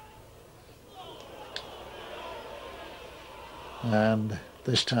 And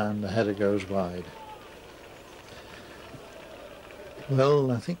this time the header goes wide.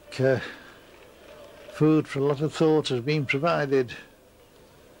 Well, I think food for a lot of thought has been provided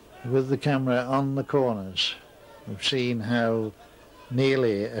with the camera on the corners. We've seen how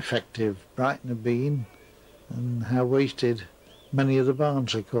nearly effective Brighton have been and how wasted many of the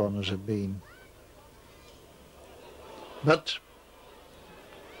Barnsley corners have been. But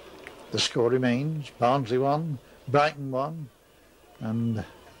the score remains. Barnsley won, Brighton won, and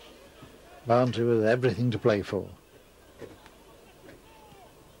Barnsley with everything to play for.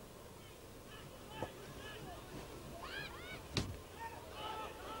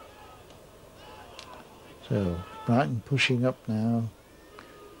 So Brighton pushing up now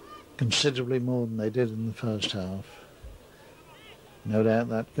considerably more than they did in the first half. No doubt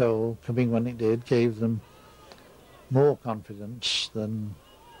that goal, coming when it did, gave them more confidence than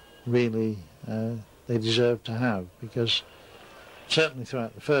really they deserved to have, because certainly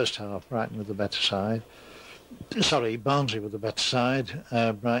throughout the first half, Brighton were the better side. Sorry, Barnsley were the better side.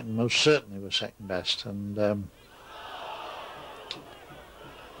 Brighton most certainly were second best, and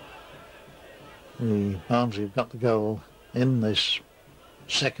the Barnsley have got the goal in this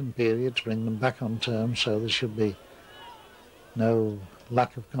second period to bring them back on terms, so there should be no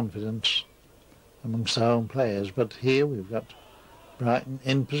lack of confidence amongst our own players. But here we've got Brighton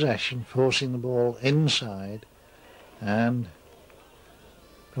in possession, forcing the ball inside, and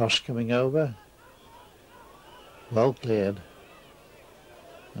cross coming over, well cleared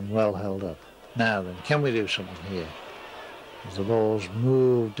and well held up. Now then, can we do something here? As the ball's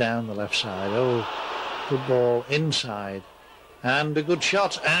moved down the left side. Oh, good ball inside, and a good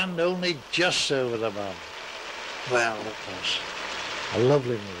shot, and only just over the bar. Well, it was a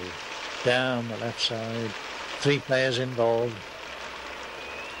lovely move down the left side. 3 players involved.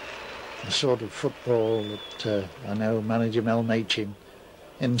 the sort of football that I know manager Mel Machin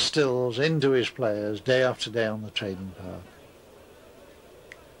instills into his players day after day on the training park.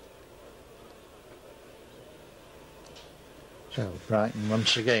 So Brighton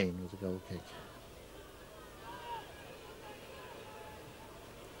once again with a goal kick.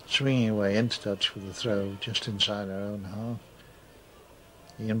 Swinging away into touch with the throw just inside our own half.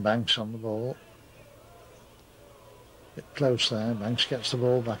 Ian Banks on the ball. Bit close there. Banks gets the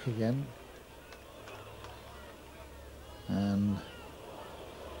ball back again. And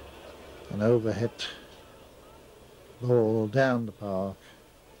an overhit ball down the park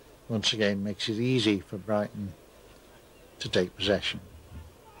once again makes it easy for Brighton to take possession.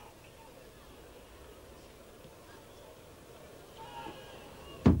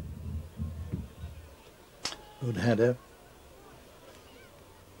 Good header,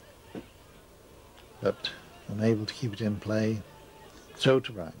 but unable to keep it in play. Throw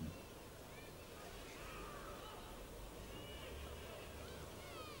to Brighton.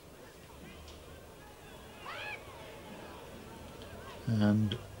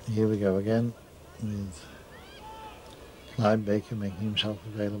 And here we go again with Clive Baker making himself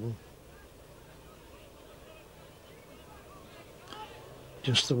available.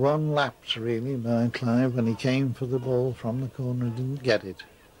 Just the one lapse really by Clive when he came for the ball from the corner and didn't get it.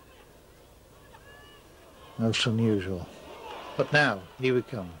 Most unusual. But now, here we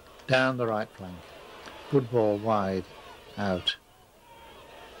come, down the right flank. Good ball wide, out.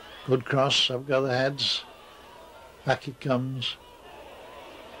 Good cross, up go the heads. Back it comes.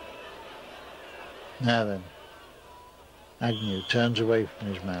 Now then, Agnew turns away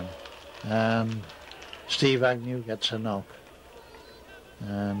from his man. And Steve Agnew gets a knock.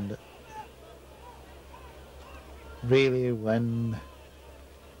 And really, when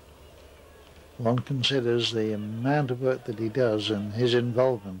one considers the amount of work that he does and his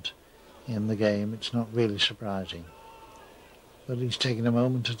involvement in the game, it's not really surprising. But he's taken a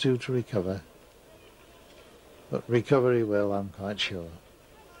moment or two to recover. But recover he will, I'm quite sure.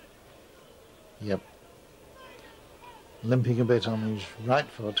 Yep. Limping a bit on his right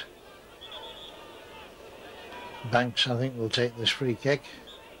foot. Banks, I think, will take this free kick.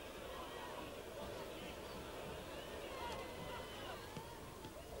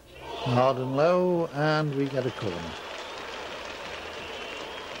 Hard and low, and we get a corner.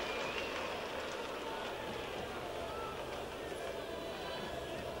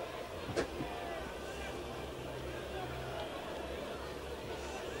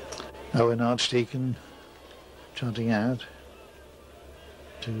 Owen Archdeacon trotting out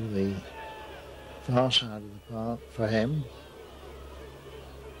to the far side of the park for him.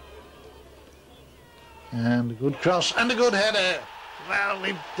 And a good cross and a good header. Well,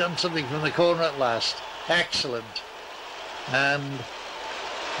 we've done something from the corner at last. Excellent. And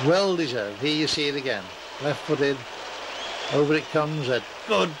well deserved. Here you see it again. Left footed. Over it comes. A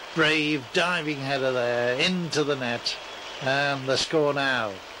good, brave, diving header there into the net. And the score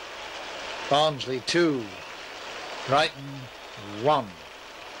now. Barnsley 2. Brighton 1.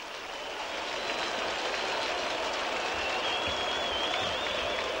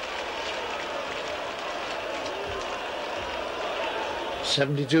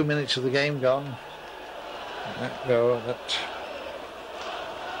 "72 minutes of the game gone. That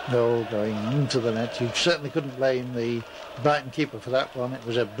goal going into the net. You certainly couldn't blame the Brighton keeper for that one. It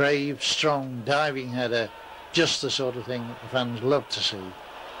was a brave, strong, diving header, just the sort of thing that the fans love to see.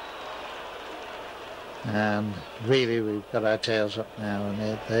 And really, we've got our tails up now,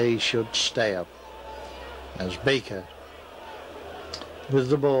 and they should stay up. As Baker, with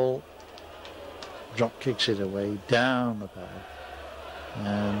the ball, drop kicks it away down the path.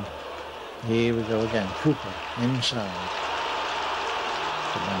 And here we go again. Cooper inside.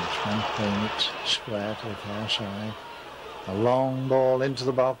 The benchman playing it square to the far side. A long ball into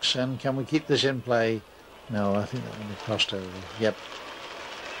the box, and can we keep this in play? No, I think that will be crossed over. Yep.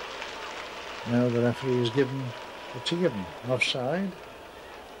 No, the referee has given. What's he given? Offside?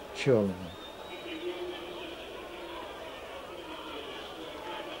 Surely not.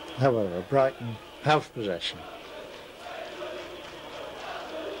 However, Brighton have possession.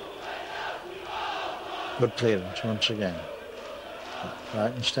 Good clearance once again.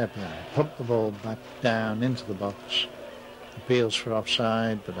 Brighton step in, pump the ball back down into the box. Appeals for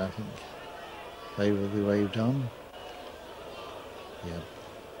offside, but I think they will be waved on. Yep.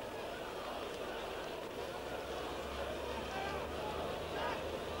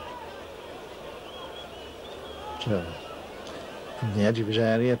 So, from the edge of his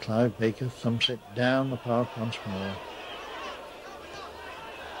area, Clive Baker thumps it down the park once more.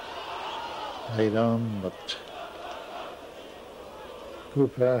 Played on, but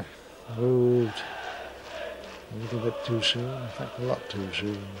Cooper moved a little bit too soon, in fact a lot too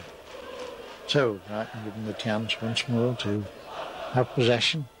soon. So Brighton given the chance once more to have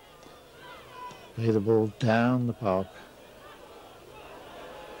possession, play the ball down the park,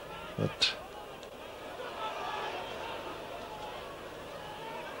 but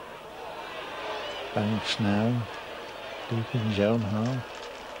Banks now deep in his own half,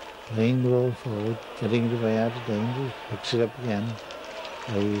 playing the ball forward, getting it away out of danger, picks it up again,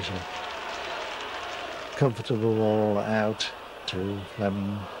 plays a comfortable ball out to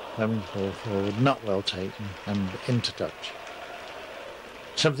Fleming. Fleming's ball forward, not well taken and into touch.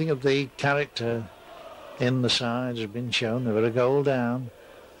 Something of the character in the side has been shown. They were a goal down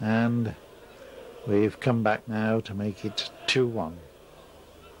and we've come back now to make it 2-1.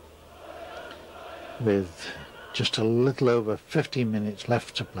 With just a little over 50 minutes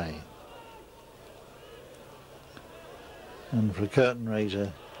left to play. And for a curtain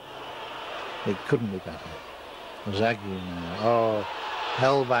raiser, it couldn't be better. Zagyu now, oh,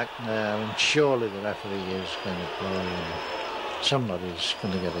 held back now, and surely the referee is going to play. Somebody's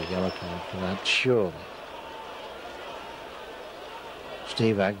going to get a yellow card for that, surely.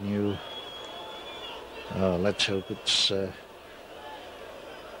 Steve Agnew, oh, let's hope it's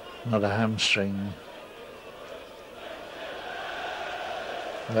not a hamstring.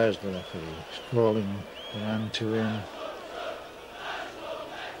 There's the referee. He's calling the man to him.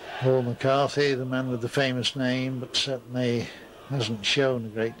 Paul McCarthy, the man with the famous name, but certainly hasn't shown a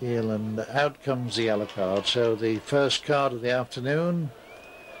great deal, and out comes the yellow card. So the first card of the afternoon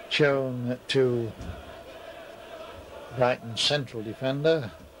shown to Brighton's central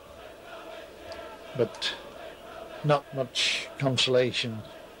defender, but not much consolation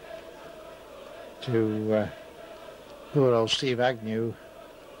to poor old Steve Agnew,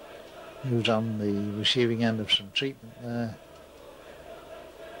 who's on the receiving end of some treatment there.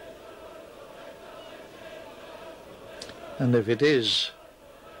 And if it is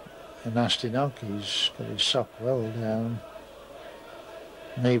a nasty knock, he's got his sock well down.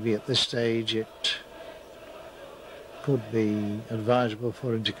 Maybe at this stage it could be advisable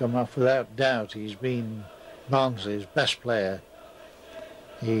for him to come off. Without doubt, he's been Barnsley's best player.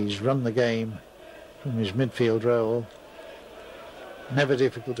 He's run the game from his midfield role. Never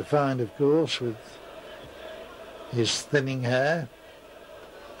difficult to find, of course, with his thinning hair.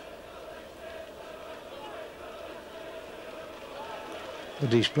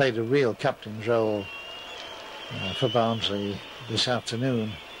 But he's played a real captain's role for Barnsley this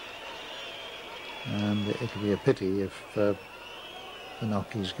afternoon. And it'll be a pity if the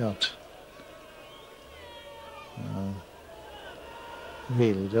knock he's got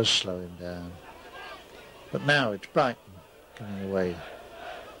really does slow him down. But now it's Brighton coming away.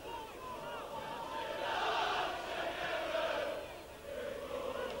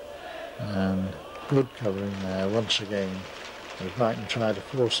 And good covering there once again. Brighton tried to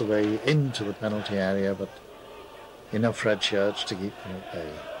force their way into the penalty area, but enough red shirts to keep them at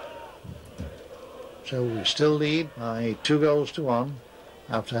bay. So we still lead by 2-1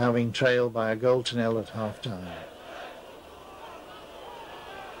 after having trailed by 1-0 at half time.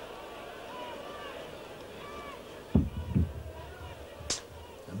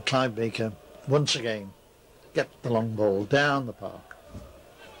 And Clive Baker once again gets the long ball down the park.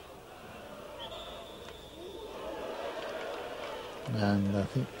 And I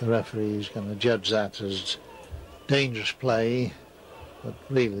think the referee is going to judge that as dangerous play, but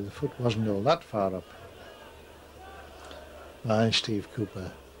really the foot wasn't all that far up by Steve Cooper.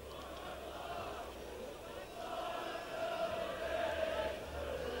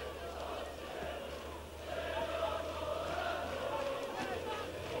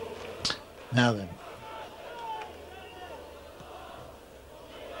 Now then.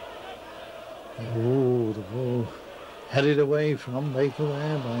 Oh, the ball headed away from Baker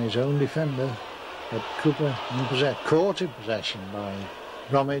there by his own defender, but Cooper caught in possession by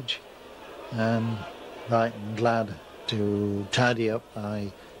Bromwich, and Brighton glad to tidy up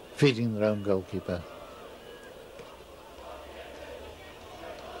by feeding their own goalkeeper.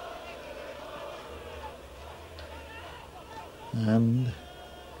 And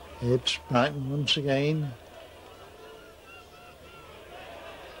it's Brighton once again,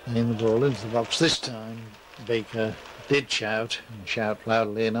 playing the ball into the box. This time Baker did shout, and shout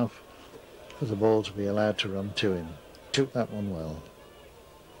loudly enough for the ball to be allowed to run to him. Took that one well.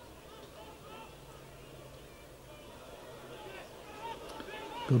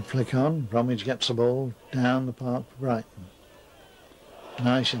 Good flick on. Bromwich gets the ball down the park for Brighton.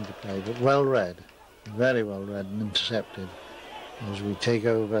 Nice interplay, but well read. Very well read and intercepted as we take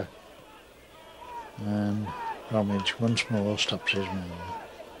over. And Bromwich once more stops his man.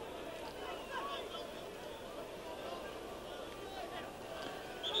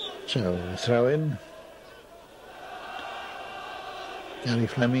 So throw in. Gary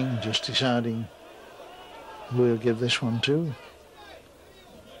Fleming just deciding who he'll give this one to.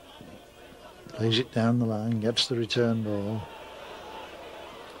 Plays it down the line, gets the return ball,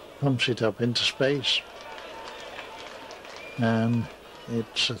 pumps it up into space, and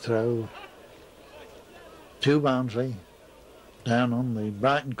it's a throw to Barnsley, down on the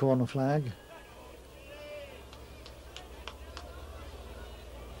Brighton corner flag.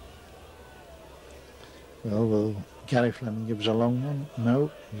 Well, will Gary Fleming gives a long one?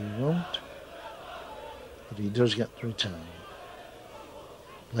 No, he won't. But he does get the return.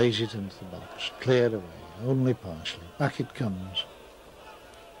 Lays it into the box, cleared away, only partially. Back it comes.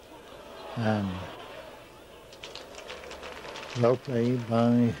 And well played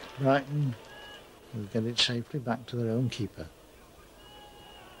by Brighton, who get it safely back to their own keeper.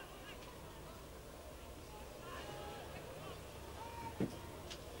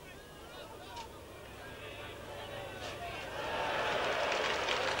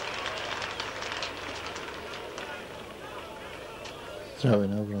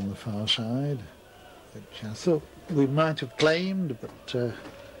 Throwing over on the far side, which I thought we might have claimed, but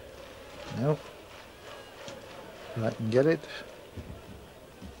no. Brighton get it,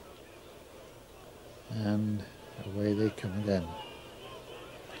 and away they come again.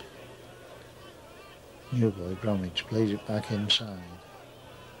 New boy Bromwich plays it back inside.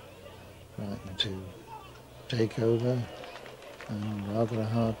 Brighton to take over, and rather a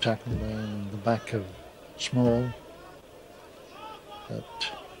hard tackle there in the back of Small.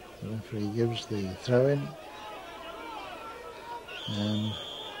 But the referee gives the throw in, and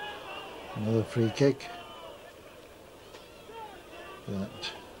another free kick.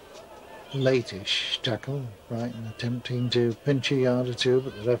 That latish tackle, Brighton attempting to pinch a yard or two,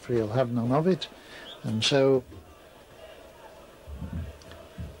 but the referee will have none of it, and so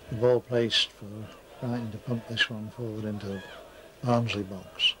the ball placed for Brighton to pump this one forward into the Barnsley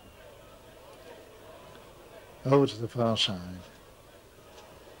box. Over to the far side.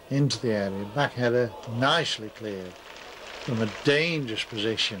 Into the area, back header, nicely cleared from a dangerous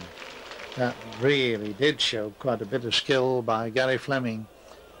position. That really did show quite a bit of skill by Gary Fleming,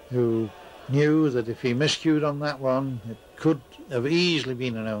 who knew that if he miscued on that one, it could have easily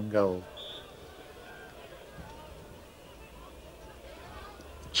been an own goal.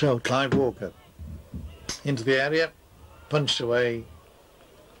 So Clive Walker into the area, punched away.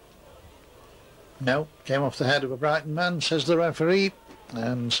 No, came off the head of a Brighton man, says the referee.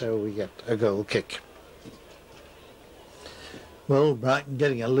 And so we get a goal kick. Well, Brighton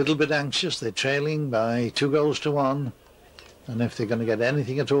getting a little bit anxious. They're trailing by 2-1, and if they're going to get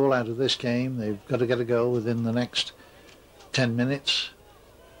anything at all out of this game, they've got to get a goal within the next 10 minutes.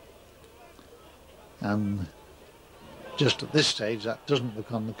 And just at this stage, that doesn't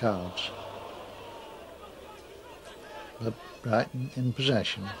look on the cards. But Brighton in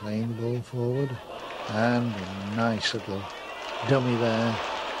possession, playing the ball forward, and a nice little dummy there,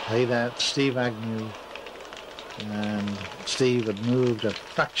 played out Steve Agnew, and Steve had moved a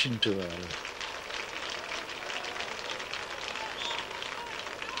fraction too early.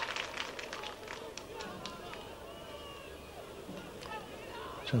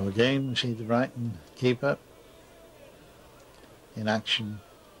 So again we see the Brighton keeper in action,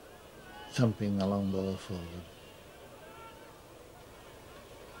 thumping the long ball forward.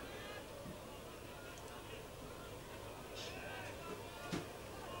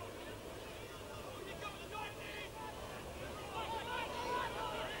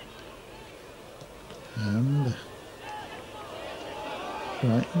 And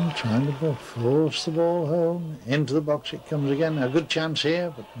Brighton trying to force the ball home. Into the box it comes again. A good chance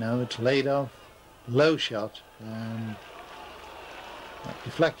here, but no, it's laid off. Low shot. And that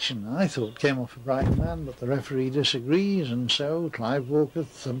deflection, I thought, came off a Brighton man, but the referee disagrees, and so Clive Walker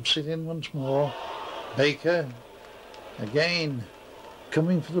thumps it in once more. Baker, again,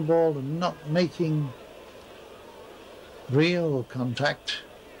 coming for the ball and not making real contact.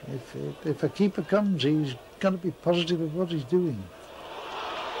 If a keeper comes, he's got to be positive of what he's doing.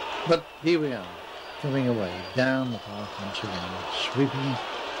 But here we are, coming away, down the park once again, sweeping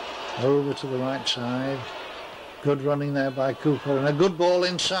over to the right side. Good running there by Cooper, and a good ball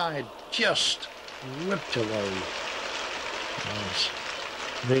inside, just ripped away. Yes,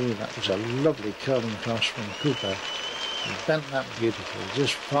 really, that was a lovely curling cross from Cooper. He bent that beautifully,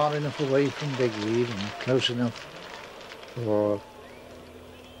 just far enough away from Big Reed and close enough for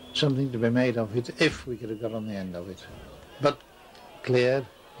something to be made of it if we could have got on the end of it. But cleared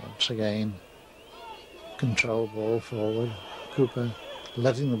once again. Control ball forward. Cooper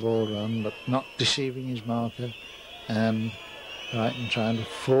letting the ball run but not deceiving his marker, and Brighton trying to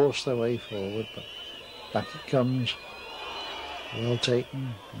force their way forward, but back it comes. Well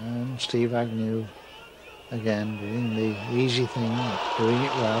taken, and Steve Agnew again doing the easy thing, but doing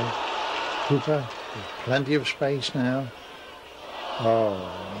it well. Cooper with plenty of space now. Oh,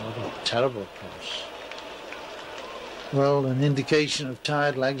 what a terrible cross. Well, an indication of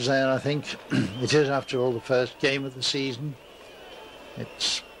tired legs there, I think. It is, after all, the first game of the season.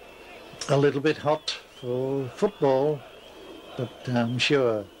 It's a little bit hot for football, but I'm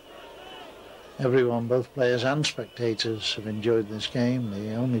sure everyone, both players and spectators, have enjoyed this game.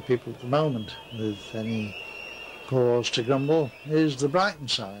 The only people at the moment with any cause to grumble is the Brighton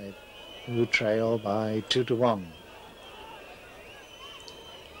side, who trail by 2-1.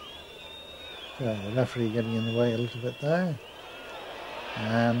 So the referee getting in the way a little bit there.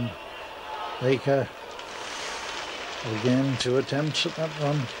 And Baker, again, 2 attempts at that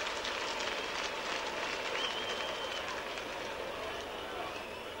one.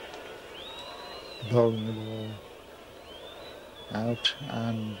 Bowling the ball out,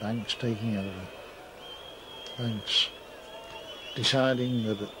 and Banks taking over. Banks deciding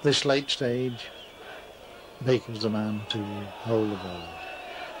that at this late stage Baker's the man to hold the ball.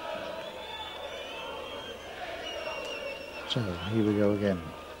 So here we go again.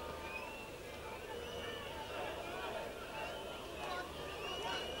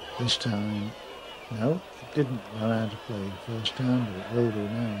 This time, no, it didn't know how to play the first time, but it will do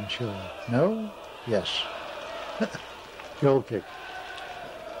now, I'm sure. No? Yes. Goal kick.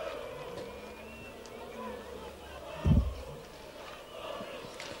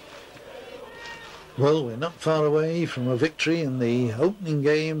 Well, we're not far away from a victory in the opening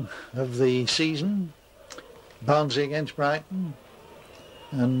game of the season. Barnsley against Brighton,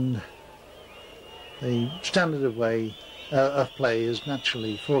 and the standard of play has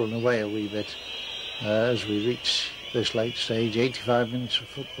naturally fallen away a wee bit as we reach this late stage. 85 minutes of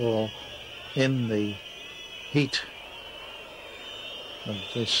football in the heat of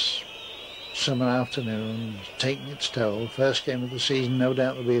this summer afternoon, taking its toll. First game of the season, no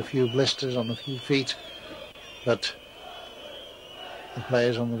doubt there'll be a few blisters on a few feet, but the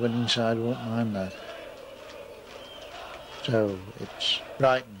players on the winning side won't mind that. So it's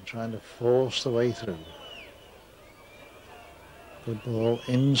Brighton trying to force the way through. Good ball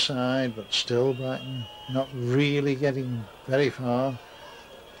inside, but still Brighton not really getting very far.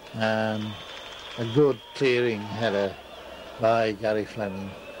 And a good clearing header by Gary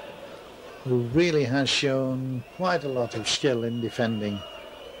Fleming, who really has shown quite a lot of skill in defending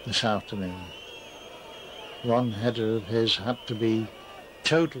this afternoon. One header of his had to be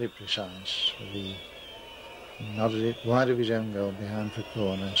totally precise. He nodded it wide of his own goal behind for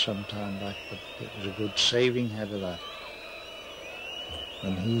corner some time back, but it was a good saving header, that.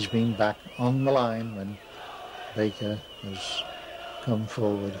 And he's been back on the line when Baker has come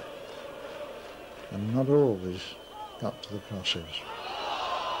forward and not always got to the crosses.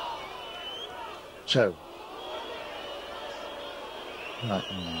 So,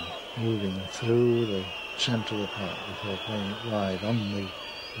 Brighton now moving through the centre of the park before playing it wide on the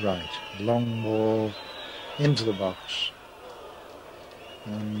right. Long ball into the box,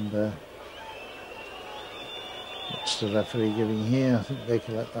 and what's the referee giving here? I think they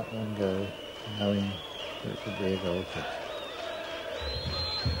can let that one go, knowing that it could be a goal kick.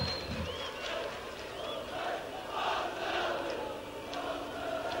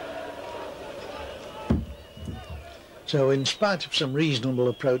 So in spite of some reasonable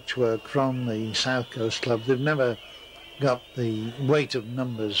approach work from the South Coast club, they've never got the weight of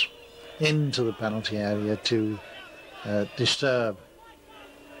numbers into the penalty area to disturb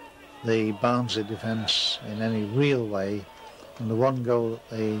the Barnsley defence in any real way, and the one goal that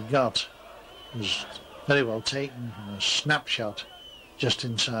they got was very well taken from a snapshot just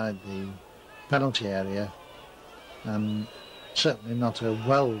inside the penalty area, and certainly not a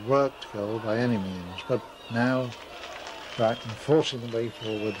well worked goal by any means. But now Brighton forcing the way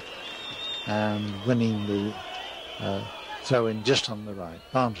forward and winning the throw-in just on the right.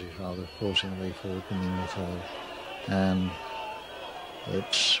 Barnsley's rather forcing the way forward, winning the throw, and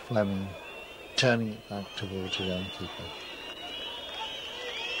it's Fleming turning it back towards his own keeper.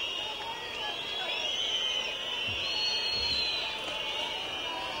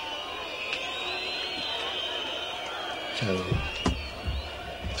 So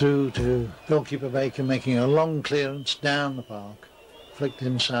through to goalkeeper Baker, making a long clearance down the park, flicked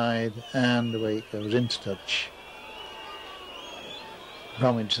inside, and away it goes into touch.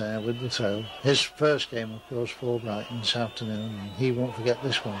 Bromwich there with the throw. His first game, of course, for Brighton this afternoon, and he won't forget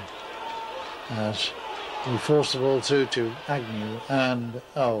this one, as we forced the ball through to Agnew, and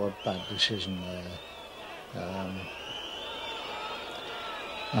a bad decision there.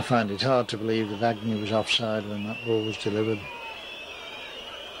 I find it hard to believe that Agnew was offside when that ball was delivered.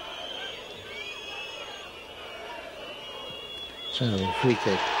 So, free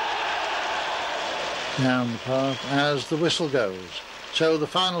kick down the path as the whistle goes. So the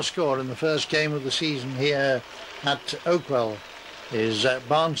final score in the first game of the season here at Oakwell is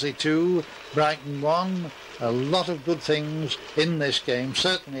Barnsley 2, Brighton 1. A lot of good things in this game,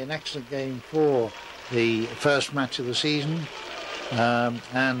 certainly an excellent game for the first match of the season,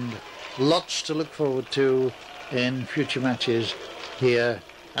 and lots to look forward to in future matches here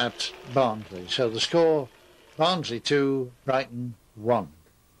at Barnsley. So the score, Barnsley 2, Brighton 1.